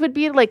instinct would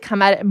be to like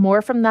come at it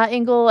more from that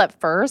angle at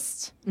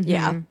first.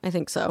 Yeah, I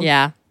think so.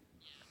 Yeah.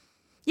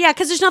 Yeah,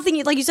 because there's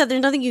nothing, like you said,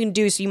 there's nothing you can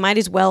do. So you might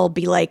as well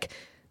be like,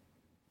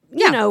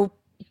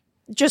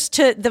 just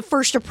the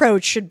first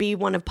approach should be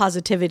one of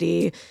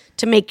positivity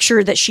to make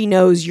sure that she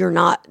knows you're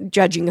not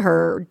judging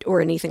her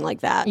or anything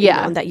like that.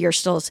 And that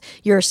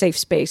you're a safe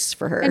space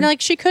for her. And like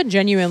she could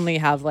genuinely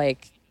have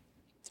like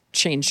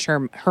changed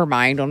her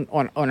mind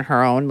on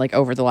her own, like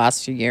over the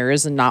last few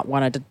years, and not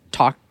wanted to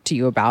talk to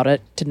you about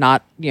it, to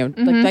not,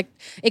 like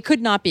it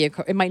could not be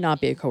it might not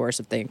be a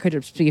coercive thing. It could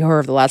just be her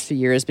over the last few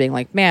years being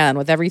like, man,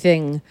 with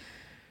everything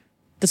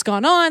that's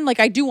gone on, like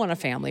I do want a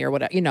family or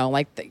whatever,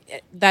 like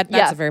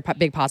that's a very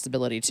big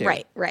possibility too.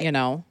 Right.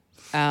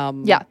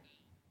 Yeah.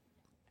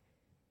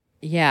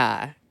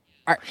 Yeah.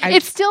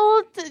 It's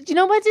still, you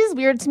know what is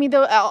weird to me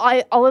though?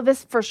 All of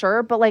this for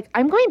sure, but like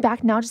I'm going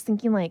back now just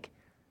thinking like,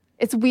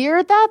 it's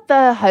weird that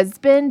the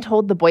husband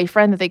told the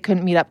boyfriend that they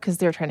couldn't meet up because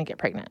they were trying to get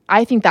pregnant.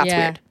 I think that's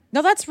weird.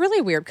 No, that's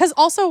really weird. Because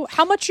also,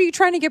 how much are you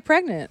trying to get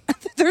pregnant?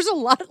 There's a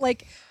lot,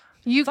 like...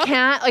 You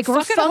can't, like,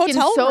 we're fucking fucking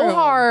so room.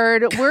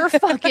 hard. We're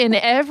fucking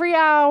every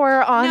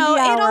hour on the hour.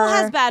 No, it all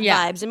has bad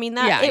vibes. I mean,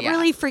 it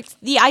really freaks,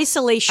 the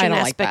isolation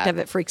aspect of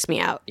it freaks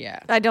me out. Yeah.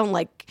 I don't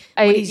like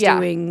what he's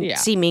doing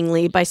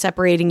seemingly by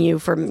separating you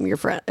from your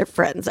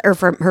friends, or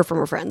from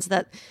her friends.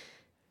 That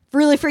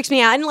really freaks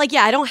me out. And like,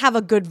 I don't have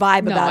a good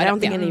vibe about it. I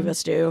don't think any of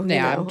us do.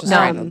 Yeah, I'm just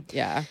trying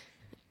to,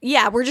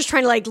 yeah, we're just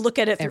trying to like look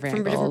at it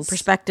from different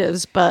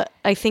perspectives. But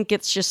I think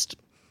it's just,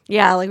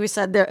 like we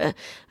said, there.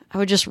 I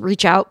would just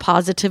reach out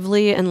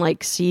positively and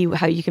like see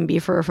how you can be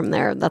for her from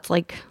there. That's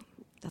really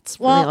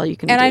all you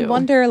can do. And I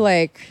wonder,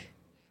 like,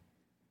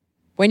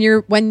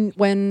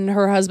 when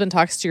her husband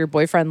talks to your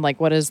boyfriend,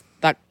 like, what is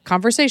that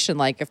conversation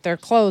like? If they're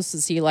close,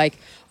 is he like,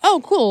 oh,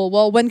 cool,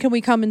 well, when can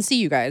we come and see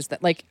you guys?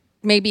 That like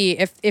maybe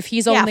if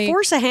he's only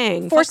force a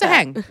hang, yeah, force a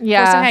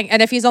hang.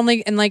 And if he's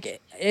only and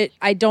like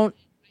I don't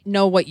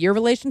know what your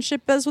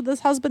relationship is with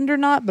this husband or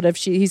not, but if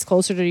he's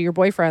closer to your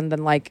boyfriend,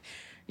 then like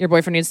your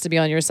boyfriend needs to be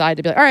on your side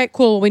to be like, all right,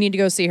 cool, we need to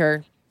go see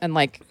her and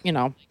like,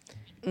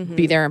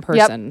 be there in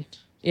person. Yep.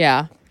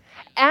 Yeah.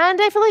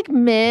 And I feel like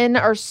men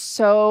are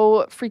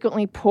so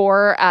frequently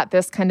poor at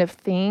this kind of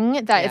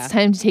thing that it's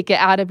time to take it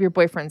out of your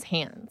boyfriend's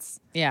hands.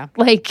 Yeah.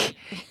 Like,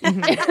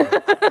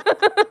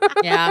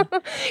 yeah.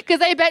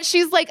 Because I bet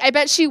she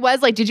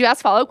was like, did you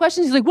ask follow-up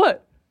questions? He's like,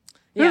 what?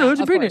 Yeah, I don't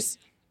know, pregnant.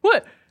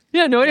 What?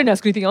 Yeah, no, I didn't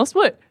ask anything else.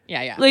 What?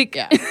 Yeah. Like,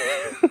 yeah,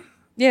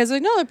 it's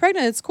like, no, they're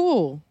pregnant. It's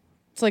cool.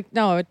 It's like,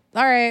 no, all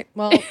right.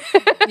 Well,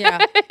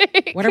 yeah.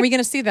 When are we going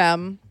to see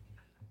them?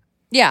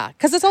 Yeah.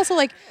 Because it's also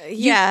like,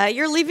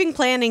 you're leaving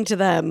planning to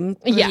them.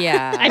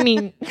 Yeah. I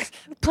mean,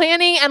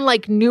 planning and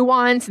like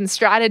nuance and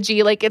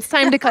strategy, like it's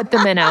time to cut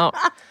the men out.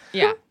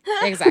 Yeah,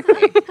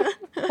 exactly.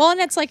 Well, and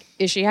it's like,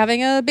 is she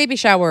having a baby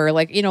shower?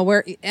 Like,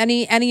 where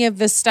any of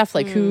this stuff,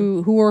 like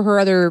who are her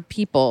other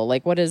people?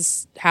 Like, what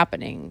is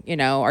happening?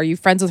 Are you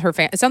friends with her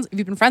family? It sounds, if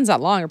you've been friends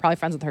that long, you're probably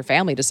friends with her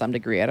family to some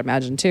degree, I'd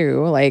imagine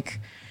too. Like,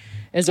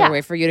 is there a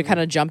way for you to kind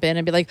of jump in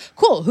and be like,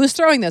 cool, who's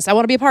throwing this? I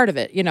want to be a part of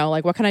it.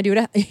 Like, what can I do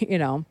to,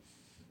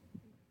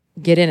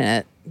 get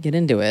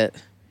into it.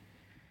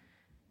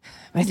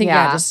 I think,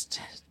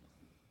 just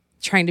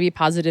trying to be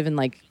positive and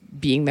like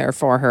being there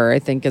for her, I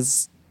think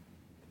is,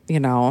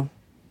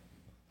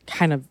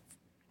 kind of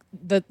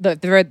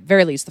the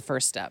very least the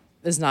first step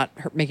is not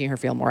making her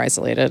feel more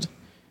isolated.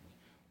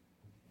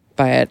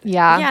 But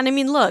yeah, and I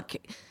mean, look,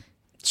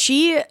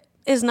 you're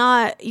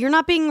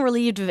not being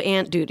relieved of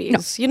aunt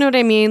duties. No. You know what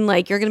I mean?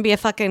 Like, you're going to be a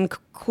fucking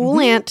cool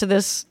aunt to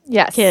this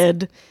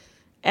kid.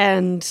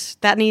 And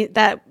that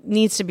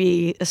needs to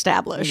be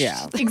established.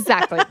 Yeah,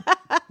 exactly. And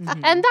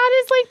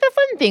that is like the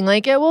fun thing.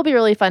 Like, it will be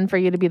really fun for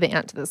you to be the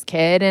aunt to this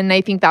kid. And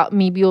I think that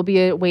maybe will be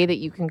a way that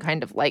you can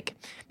kind of like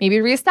maybe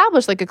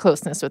reestablish like a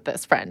closeness with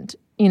this friend,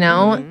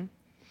 Mm-hmm.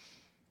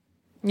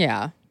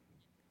 Yeah.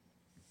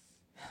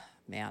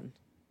 Man.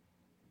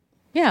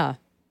 Yeah.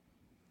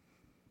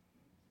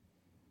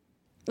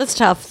 That's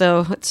tough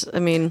though.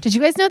 Did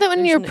you guys know that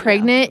when you're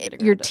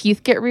pregnant, your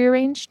teeth get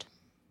rearranged?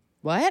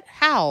 What?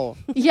 How?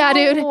 Yeah,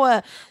 dude.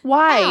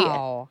 Why?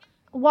 How?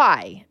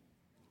 Why?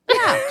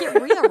 Yeah,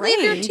 get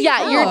rearranged.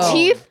 Yeah,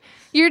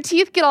 your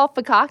teeth get all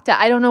fakakta.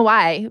 I don't know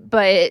why,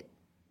 but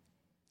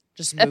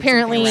just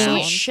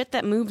apparently shit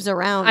that moves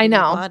around. I know.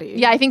 In your body.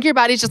 Yeah, I think your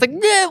body's just like,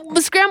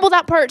 let's scramble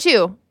that part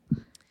too.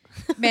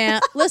 Man,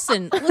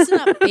 listen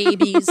up,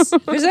 babies.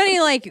 If there's any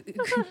like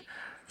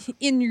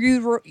in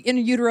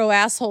utero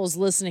assholes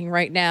listening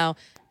right now,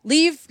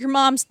 leave your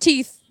mom's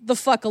teeth the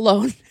fuck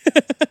alone.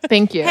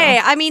 Thank you. Hey,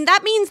 I mean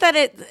that means that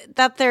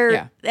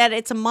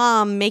it's a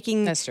mom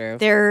making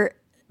their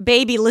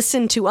baby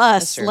listen to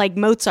us like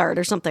Mozart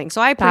or something. So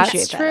I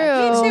appreciate that.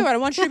 That's true. Me too. I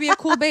want you to be a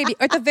cool baby.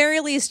 Or at the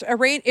very least,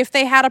 if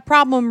they had a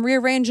problem,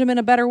 rearrange them in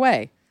a better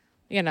way.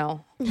 It'd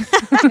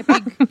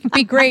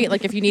be great.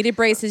 Like if you needed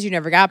braces, you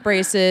never got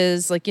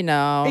braces. Like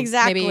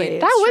exactly. Maybe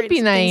that would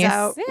be nice.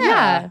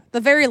 Yeah. At the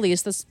very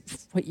least, that's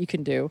what you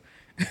can do.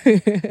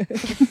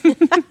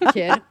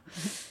 Kid.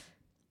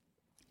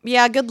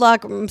 Yeah, good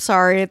luck. I'm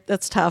sorry.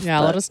 That's tough.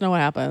 Yeah, let us know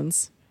what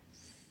happens.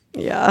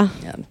 Yeah.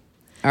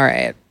 All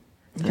right.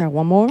 Got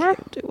one more?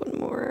 Do one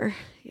more.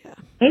 Yeah.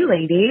 Hey,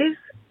 ladies.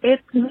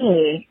 It's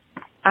me.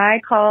 I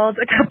called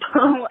a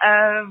couple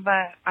of,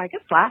 I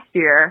guess last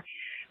year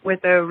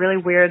with a really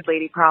weird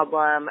lady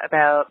problem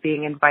about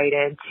being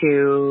invited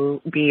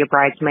to be a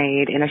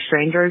bridesmaid in a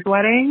stranger's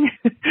wedding.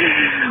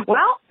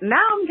 Well,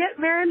 now I'm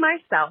getting married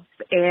myself,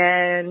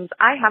 and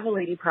I have a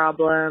lady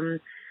problem.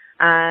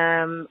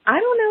 I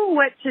don't know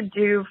what to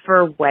do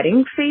for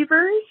wedding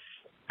favors.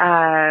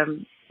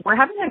 We're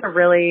having like a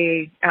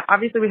really,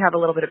 obviously we have a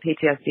little bit of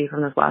PTSD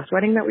from this last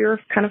wedding that we were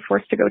kind of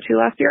forced to go to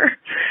last year.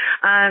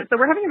 So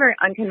we're having a very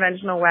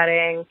unconventional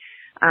wedding,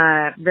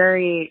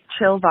 very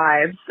chill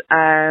vibes.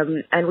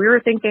 And we were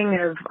thinking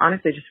of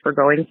honestly just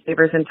forgoing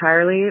favors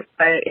entirely.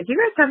 But if you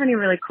guys have any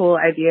really cool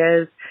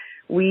ideas,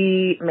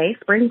 we may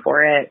spring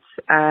for it.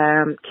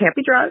 Can't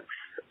be drugs.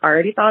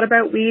 Already thought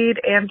about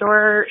weed and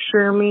or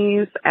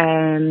shroomies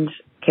and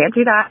can't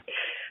do that.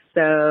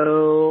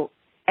 So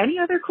any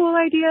other cool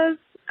ideas?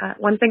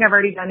 One thing I've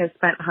already done is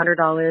spent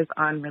 $100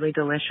 on really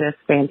delicious,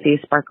 fancy,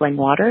 sparkling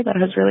water that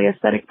has really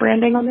aesthetic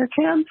branding on their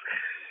cans.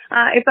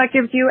 If that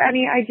gives you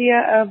any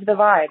idea of the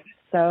vibe.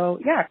 So,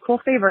 yeah,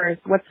 cool favors.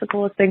 What's the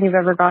coolest thing you've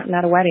ever gotten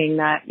at a wedding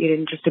that you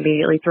didn't just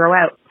immediately throw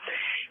out?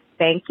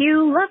 Thank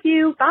you. Love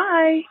you.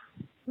 Bye.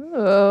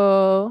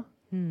 Oh.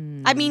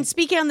 I mean,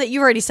 speaking on that,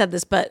 you already said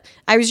this, but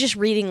I was just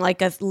reading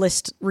like a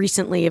list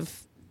recently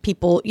of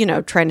people, you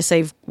know, trying to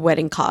save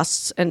wedding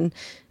costs. And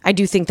I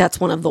do think that's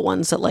one of the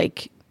ones that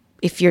like,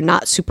 if you're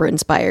not super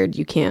inspired,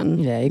 you can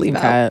leave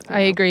out.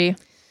 I agree.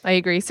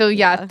 So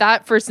yeah,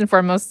 that first and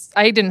foremost,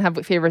 I didn't have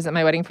favors at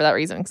my wedding for that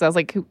reason because I was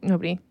like,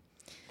 nobody.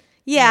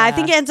 Yeah, I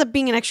think it ends up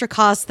being an extra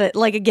cost that,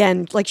 like,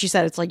 again, like she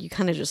said, it's like you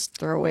kind of just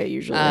throw away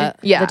usually.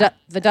 Yeah.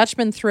 The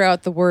Dutchman threw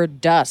out the word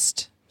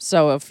dust.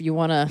 So if you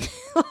want to,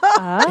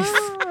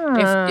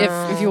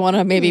 if you want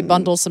to maybe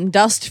bundle some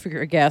dust for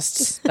your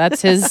guests,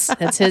 that's his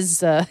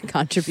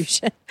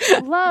contribution.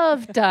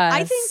 Love dust.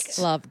 I think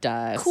Love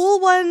dust. cool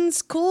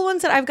ones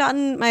that I've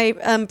gotten.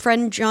 My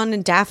friend John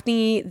and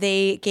Daphne,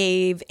 they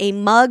gave a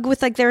mug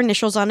with like their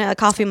initials on it, a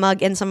coffee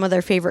mug, and some of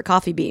their favorite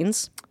coffee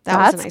beans. That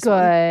was a nice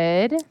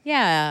one. good.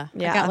 Yeah.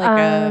 Yeah.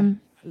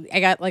 I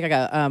got like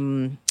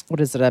a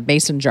what is it? A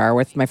mason jar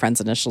with my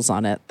friend's initials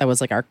on it. That was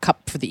like our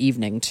cup for the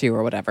evening too,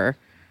 or whatever.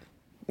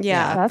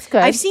 Yeah, that's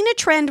good. I've seen a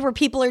trend where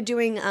people are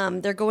doing,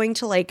 they're going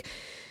to like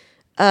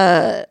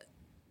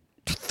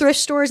thrift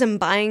stores and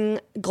buying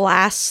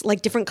glass,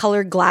 like different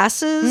colored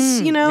glasses,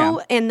 you know,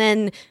 and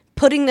then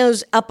putting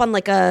those up on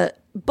like a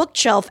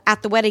bookshelf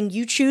at the wedding.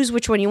 You choose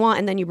which one you want,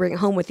 and then you bring it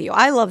home with you.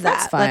 I love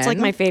that. That's like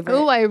my favorite.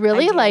 Oh, I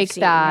really idea I've like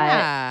seen. that.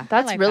 Yeah,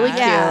 That's I like really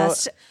that.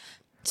 cute. Yeah.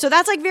 So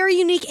that's like very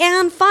unique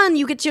and fun.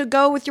 You get to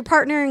go with your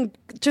partner and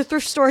to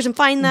thrift stores and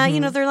find that, you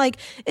know, they're like,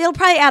 it'll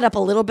probably add up a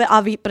little bit,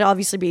 but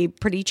obviously be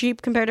pretty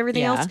cheap compared to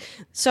everything else.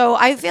 So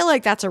I feel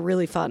like that's a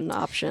really fun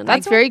option.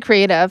 That's very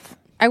creative.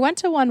 I went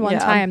to one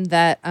time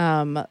that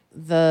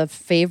the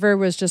favor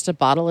was just a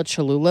bottle of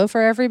Cholula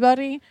for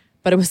everybody.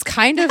 But it was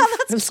kind of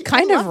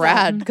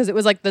rad because it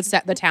was like the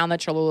town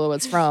that Cholula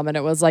was from, and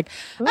it was like,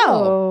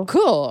 oh,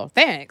 cool,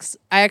 thanks.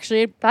 I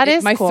actually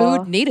my cool.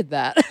 food needed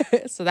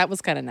that, so that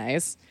was kind of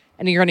nice.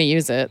 And you're gonna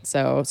use it,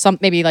 so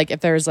maybe like if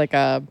there's like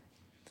a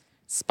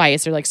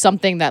spice or like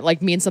something that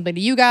like means something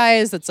to you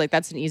guys,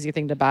 that's an easy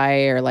thing to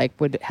buy or like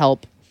would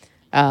help,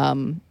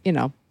 you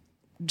know,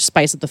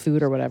 spice up the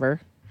food or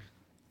whatever.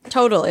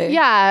 Totally.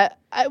 Yeah.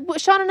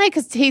 Sean and I,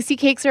 because tasty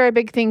cakes are a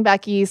big thing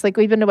back east. Like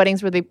we've been to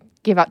weddings where they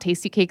give out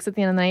tasty cakes at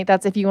the end of the night.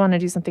 That's if you want to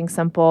do something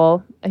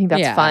simple. I think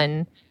that's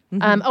fun.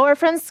 Our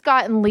friends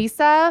Scott and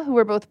Lisa, who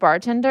were both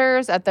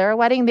bartenders at their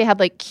wedding, they had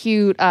like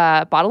cute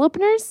bottle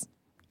openers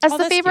as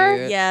the favor.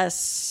 Cute.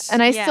 Yes.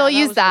 And I still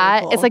use was that.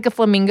 really cool. It's like a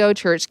flamingo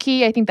church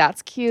key. I think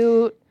that's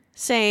cute.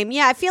 Same.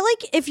 Yeah, I feel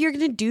like if you're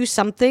going to do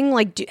something,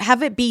 like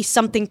have it be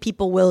something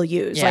people will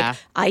use. Yeah. Like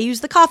I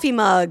use the coffee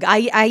mug.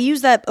 I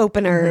use that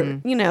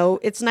opener. You know,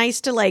 it's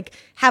nice to like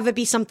have it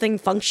be something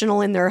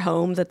functional in their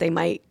home that they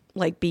might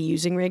like be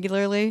using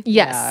regularly.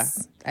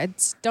 Yes.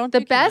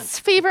 The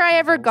best favor I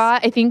ever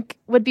got, I think,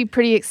 would be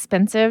pretty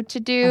expensive to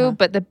do.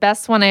 But the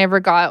best one I ever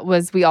got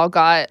was we all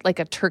got like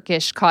a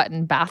Turkish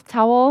cotton bath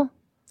towel.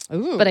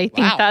 Ooh, but I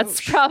think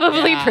that's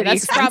probably pretty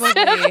that's expensive.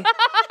 probably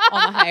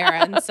on the higher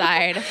end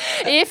side.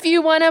 If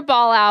you want to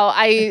ball out,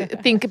 I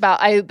think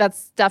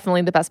that's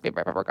definitely the best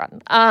favor I've ever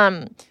gotten.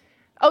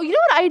 Oh, you know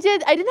what I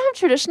did? I didn't have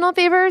traditional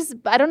favors.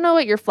 I don't know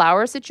what your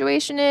flower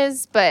situation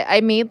is, but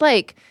I made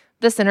like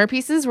the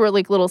centerpieces were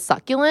like little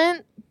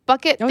succulent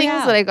bucket things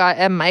that I got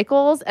at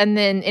Michael's, and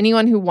then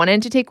anyone who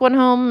wanted to take one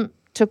home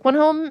took one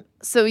home.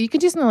 So you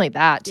could do something like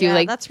that too. Yeah,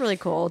 like that's really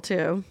cool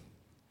too.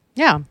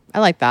 Yeah, I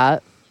like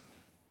that.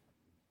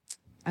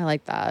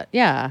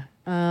 Yeah.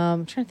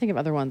 I'm trying to think of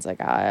other ones I've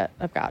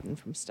gotten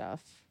from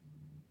stuff.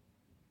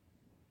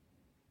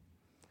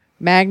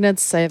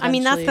 Magnets. I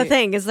mean, that's the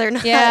thing. Is there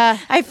not? Yeah.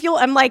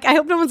 I'm like, I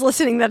hope no one's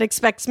listening that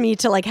expects me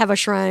to like have a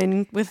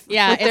shrine with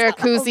their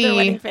koozie.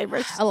 wedding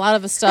favors. A lot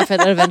of the stuff it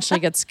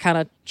eventually gets kind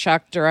of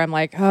chucked, or I'm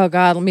like, oh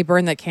God, let me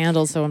burn that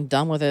candle so I'm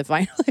done with it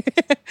finally,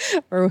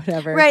 or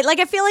whatever. Right.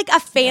 Like I feel like a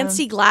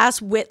fancy glass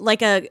with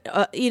like a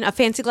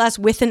fancy glass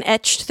with an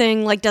etched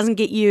thing like doesn't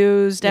get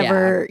used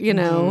ever. You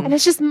know. and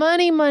it's just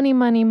money.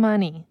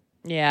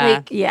 Yeah.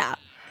 Like, yeah.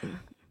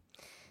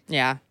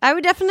 Yeah. I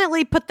would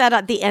definitely put that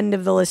at the end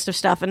of the list of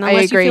stuff. And I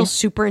unless you agree. feel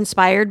super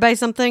inspired by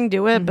something,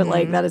 do it. But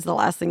like that is the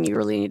last thing you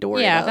really need to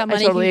worry Yeah, about. that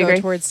money totally can go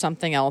agree. towards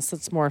something else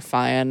that's more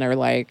fun, or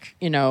like,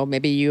 you know,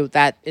 maybe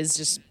that is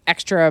just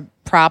extra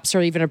props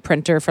or even a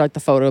printer for like the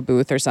photo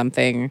booth or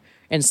something.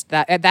 And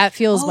that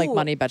feels like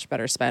money much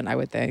better spent, I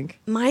would think.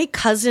 My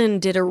cousin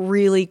did a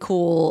really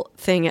cool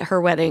thing at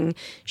her wedding.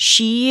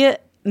 She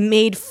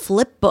made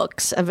flip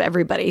books of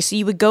everybody. So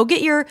you would go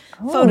get your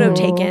photo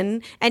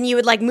taken and you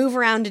would like move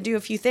around and do a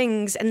few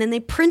things. And then they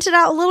printed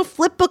out a little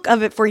flip book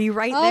of it for you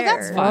right there.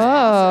 That's fun.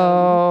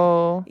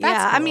 Oh.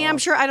 Yeah. I mean, I'm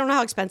sure, I don't know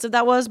how expensive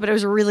that was, but it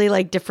was a really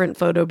like different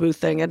photo booth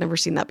thing. I'd never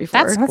seen that before.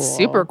 That's That's cool.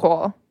 super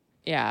cool.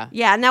 Yeah.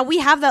 Yeah. Now we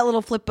have that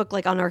little flip book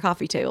like on our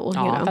coffee table.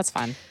 Oh, you know? that's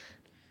fun.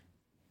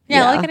 Yeah,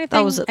 Yeah, like anything,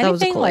 that was a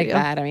anything cool like idea.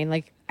 that. I mean,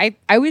 like I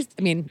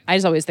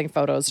just always think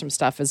photos from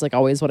stuff is like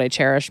always what I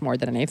cherish more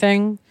than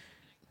anything.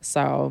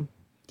 So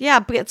Yeah,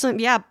 but spend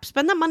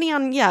that money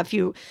on if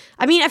you.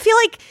 I mean, I feel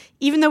like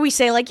even though we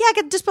say like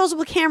get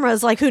disposable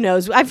cameras, like who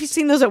knows? I've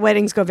seen those at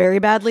weddings go very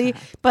badly,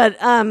 but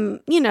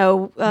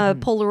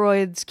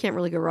Polaroids can't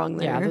really go wrong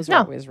there. yeah, those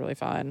are always really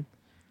fun.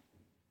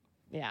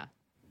 Yeah,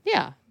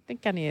 yeah. I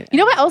think any. You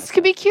know what else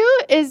could be cute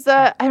is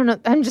I don't know.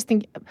 I'm just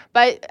thinking,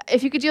 but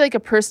if you could do like a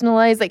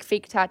personalized like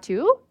fake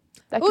tattoo,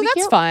 that could Oh, be that's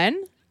cute.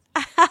 fun.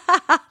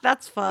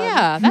 That's fun.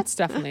 Yeah, that's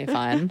definitely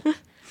fun.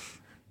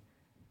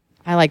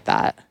 I like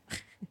that.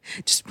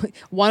 Just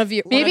one of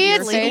you. Maybe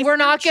one of it's your we're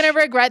not gonna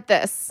regret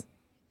this.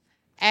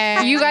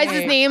 And You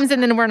guys' names,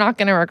 and then we're not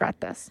gonna regret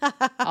this. Oh,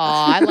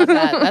 I love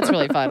that. That's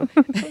really fun.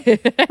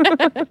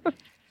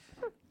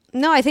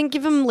 No, I think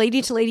give them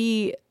lady to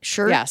lady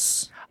shirts.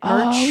 Yes.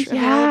 Merch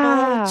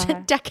yeah.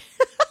 available.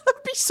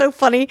 It'd be so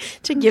funny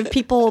to give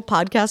people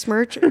podcast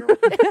merch.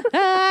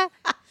 Oh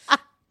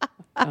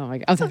my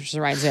god! Oh, that just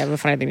reminds me. I have a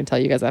funny thing to tell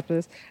you guys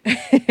after this.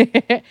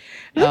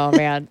 Oh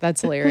man,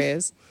 that's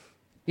hilarious.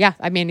 Yeah,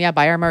 I mean,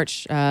 buy our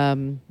merch. That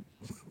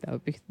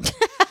would be.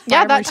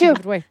 Yeah, that too.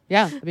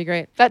 Yeah, that'd be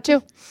great. That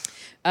too.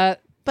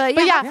 But But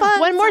yeah, have fun.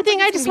 one more Sounds thing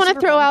like I it's just gonna want be to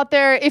super throw fun. out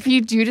there. If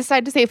you do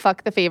decide to say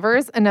fuck the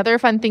favors, another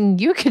fun thing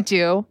you could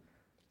do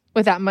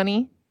with that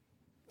money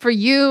for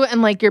you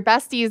and like your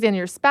besties and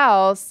your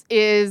spouse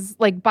is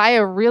like buy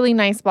a really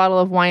nice bottle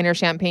of wine or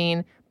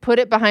champagne, put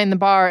it behind the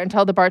bar and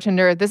tell the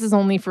bartender, this is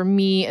only for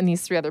me and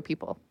these 3 other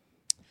people.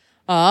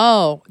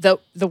 Oh,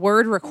 the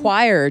word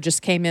require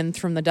just came in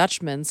from the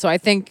Dutchman, so I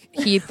think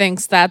he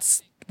thinks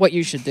that's what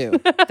you should do.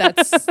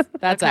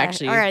 That's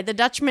actually All right, the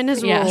Dutchman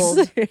has Yes.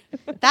 ruled.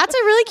 That's a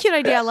really cute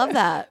idea. I love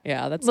that.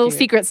 Yeah, that's Little cute.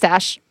 secret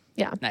stash.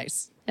 Yeah.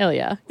 Nice. Hell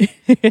yeah.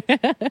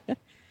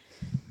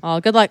 Oh,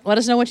 good luck. Let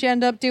us know what you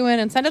end up doing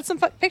and send us some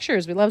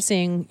pictures. We love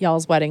seeing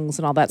y'all's weddings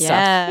and all that stuff.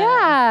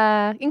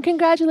 Yeah. And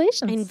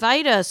congratulations.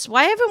 Invite us.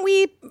 Why haven't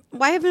we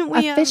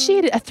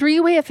Officiated. A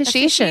 3-way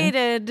officiation.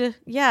 officiated?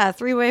 Yeah,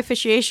 3-way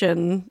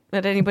officiation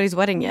at anybody's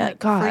wedding yet.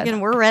 God. Friggin',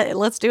 we're ready.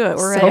 Let's do it.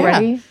 We're So ready.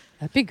 ready.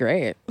 That'd be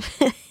great.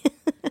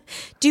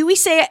 Do we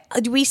say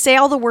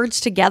all the words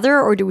together,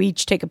 or do we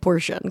each take a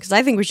portion? Because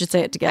I think we should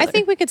say it together. I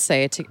think we could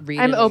say it to read.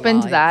 I'm it open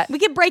to live. that. we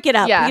could break it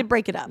up. Yeah. We could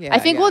break it up. Yeah. I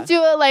think we'll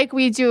do it like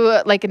we do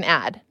like an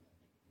ad.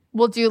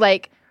 We'll do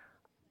like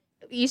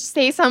each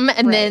say some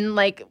and then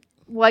like,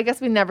 well, I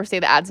guess we never say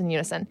the ads in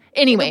unison.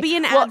 Anyway. It'll be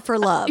an ad for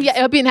love. Yeah,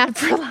 it'll be an ad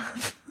for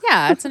love.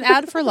 Yeah, it's an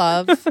ad for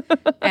love,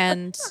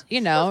 and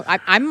you know,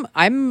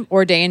 I'm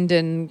ordained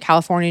in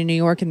California, New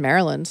York, and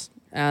Maryland,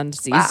 and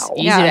it's easy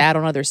Yeah. to add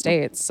on other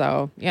states.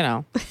 So you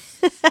know,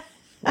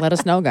 let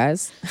us know,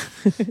 guys.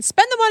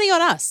 Spend the money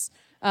on us.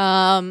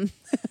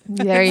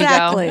 There you go.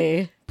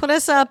 Exactly. Put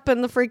us up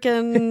in the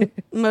freaking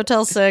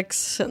Motel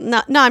 6.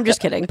 No, I'm just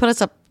kidding. Put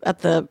us up at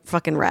the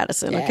fucking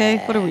Radisson, okay?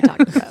 What are we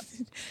talking about?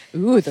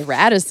 Ooh, the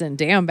Radisson,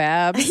 damn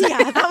Babs.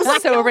 Yeah, that was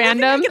like So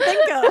random.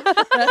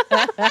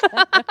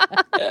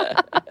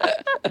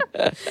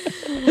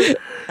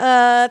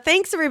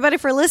 Thanks everybody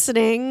for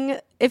listening.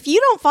 If you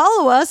don't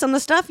follow us on the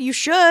stuff, you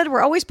should.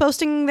 We're always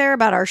posting there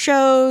about our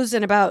shows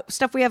and about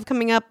stuff we have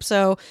coming up.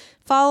 So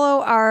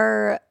follow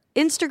our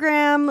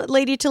Instagram,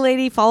 Lady to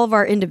Lady. Follow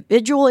our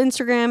individual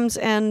Instagrams,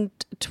 and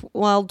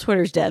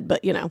Twitter's dead,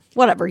 but you know,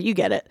 whatever, you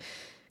get it.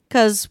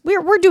 Because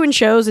we're doing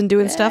shows and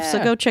doing stuff.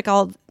 So go check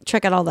out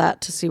all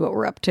that to see what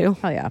we're up to.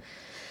 Oh yeah.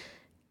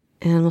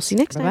 And we'll see you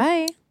next time.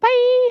 Bye.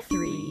 Bye.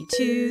 3,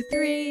 2,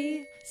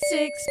 3,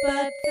 6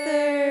 but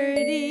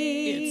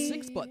 30. It's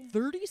 6 but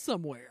 30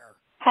 somewhere.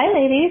 Hi,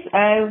 ladies.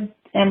 I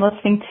am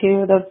listening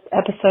to the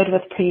episode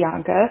with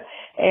Priyanka,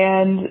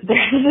 and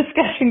there's a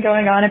discussion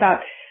going on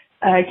about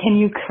can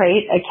you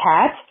crate a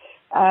cat?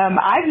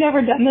 I've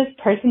never done this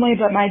personally,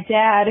 but my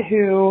dad,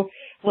 who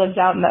lives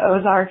out in the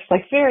Ozarks,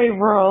 like very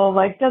rural,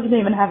 like doesn't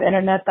even have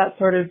internet, that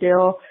sort of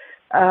deal,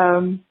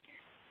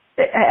 it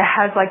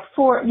has like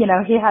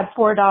he had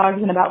 4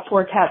 dogs and about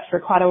 4 cats for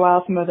quite a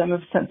while. Some of them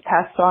have since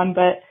passed on,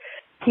 but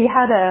he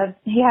has a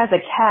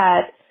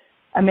cat,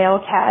 a male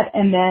cat,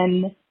 and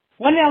then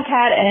one male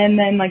cat, and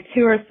then like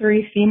 2 or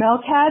 3 female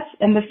cats.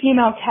 And the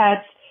female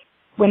cats,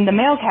 when the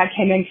male cat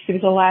came in, 'cause she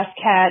was the last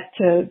cat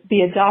to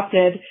be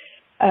adopted,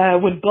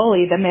 would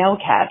bully the male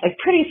cat, like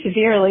pretty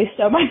severely.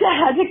 So my dad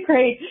had to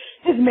crate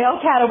his male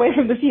cat away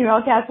from the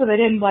female cat so they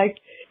didn't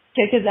like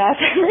kick his ass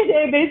every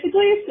day,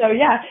 basically. So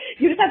yeah,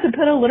 you just have to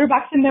put a litter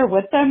box in there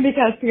with them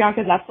because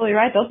Priyanka's absolutely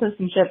right. They'll put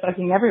some shit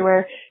fucking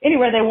everywhere,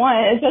 anywhere they want,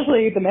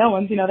 especially the male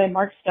ones, you know, they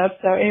mark stuff.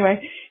 So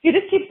anyway, he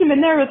just keeps them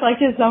in there with like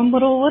his own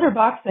little litter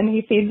box and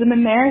he feeds them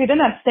in there. He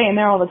doesn't have to stay in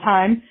there all the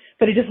time,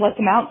 but he just lets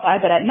them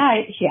outside. But at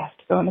night, he has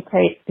to go in the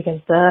crate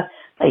because the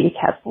lady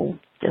cats will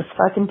just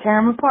fucking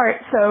tear him apart.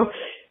 So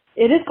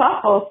it is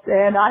thoughtful,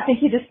 and I think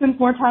he just spends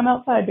more time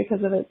outside because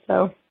of it.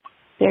 So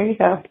there you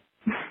go.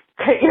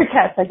 Crate your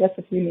cats, I guess,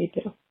 if you need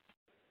to.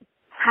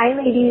 Hi,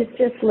 ladies.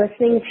 Just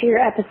listening to your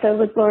episode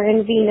with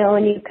Lauren Vino,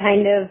 and you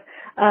kind of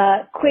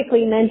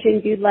quickly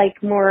mentioned you'd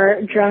like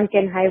more drunk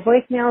and high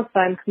voicemails, so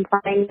I'm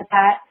complying with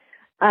that.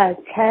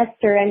 Tess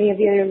or any of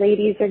the other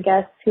ladies or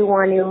guests who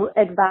want to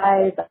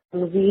advise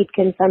on weed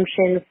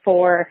consumption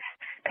for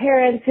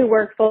parents who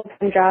work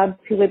full-time jobs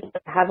who would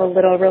have a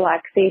little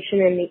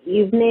relaxation in the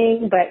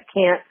evening but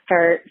can't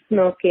start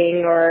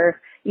smoking or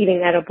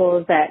eating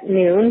edibles at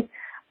noon.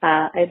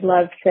 I'd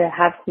love to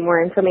have some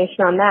more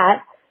information on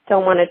that.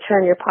 Don't want to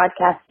turn your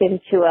podcast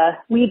into a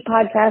weed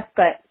podcast,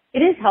 but it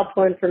is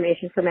helpful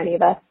information for many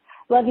of us.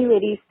 Love you,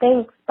 ladies.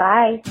 Thanks.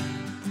 Bye.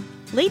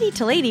 Lady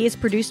to Lady is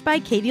produced by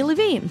Katie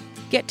Levine.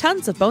 Get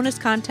tons of bonus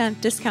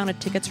content,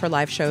 discounted tickets for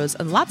live shows,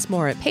 and lots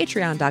more at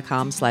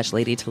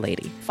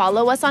patreon.com/ladytolady.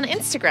 Follow us on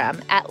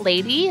Instagram at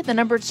lady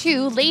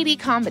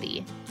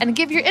comedy, and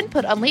give your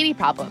input on lady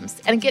problems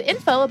and get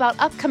info about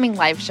upcoming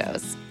live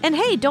shows. And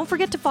hey, don't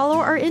forget to follow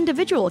our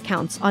individual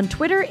accounts on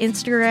Twitter,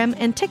 Instagram,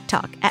 and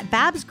TikTok at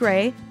Babs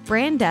Gray,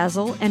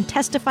 Brandazzle, and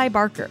Testify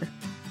Barker.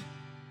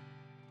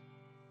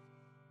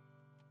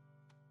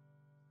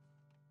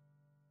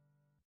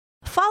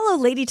 Follow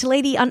Lady to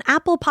Lady on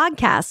Apple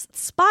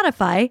Podcasts,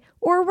 Spotify,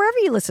 or wherever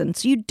you listen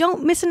so you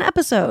don't miss an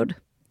episode.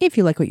 If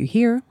you like what you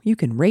hear, you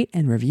can rate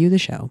and review the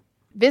show.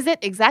 Visit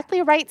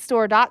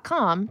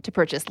exactlyrightstore.com to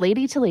purchase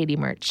Lady to Lady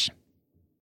merch.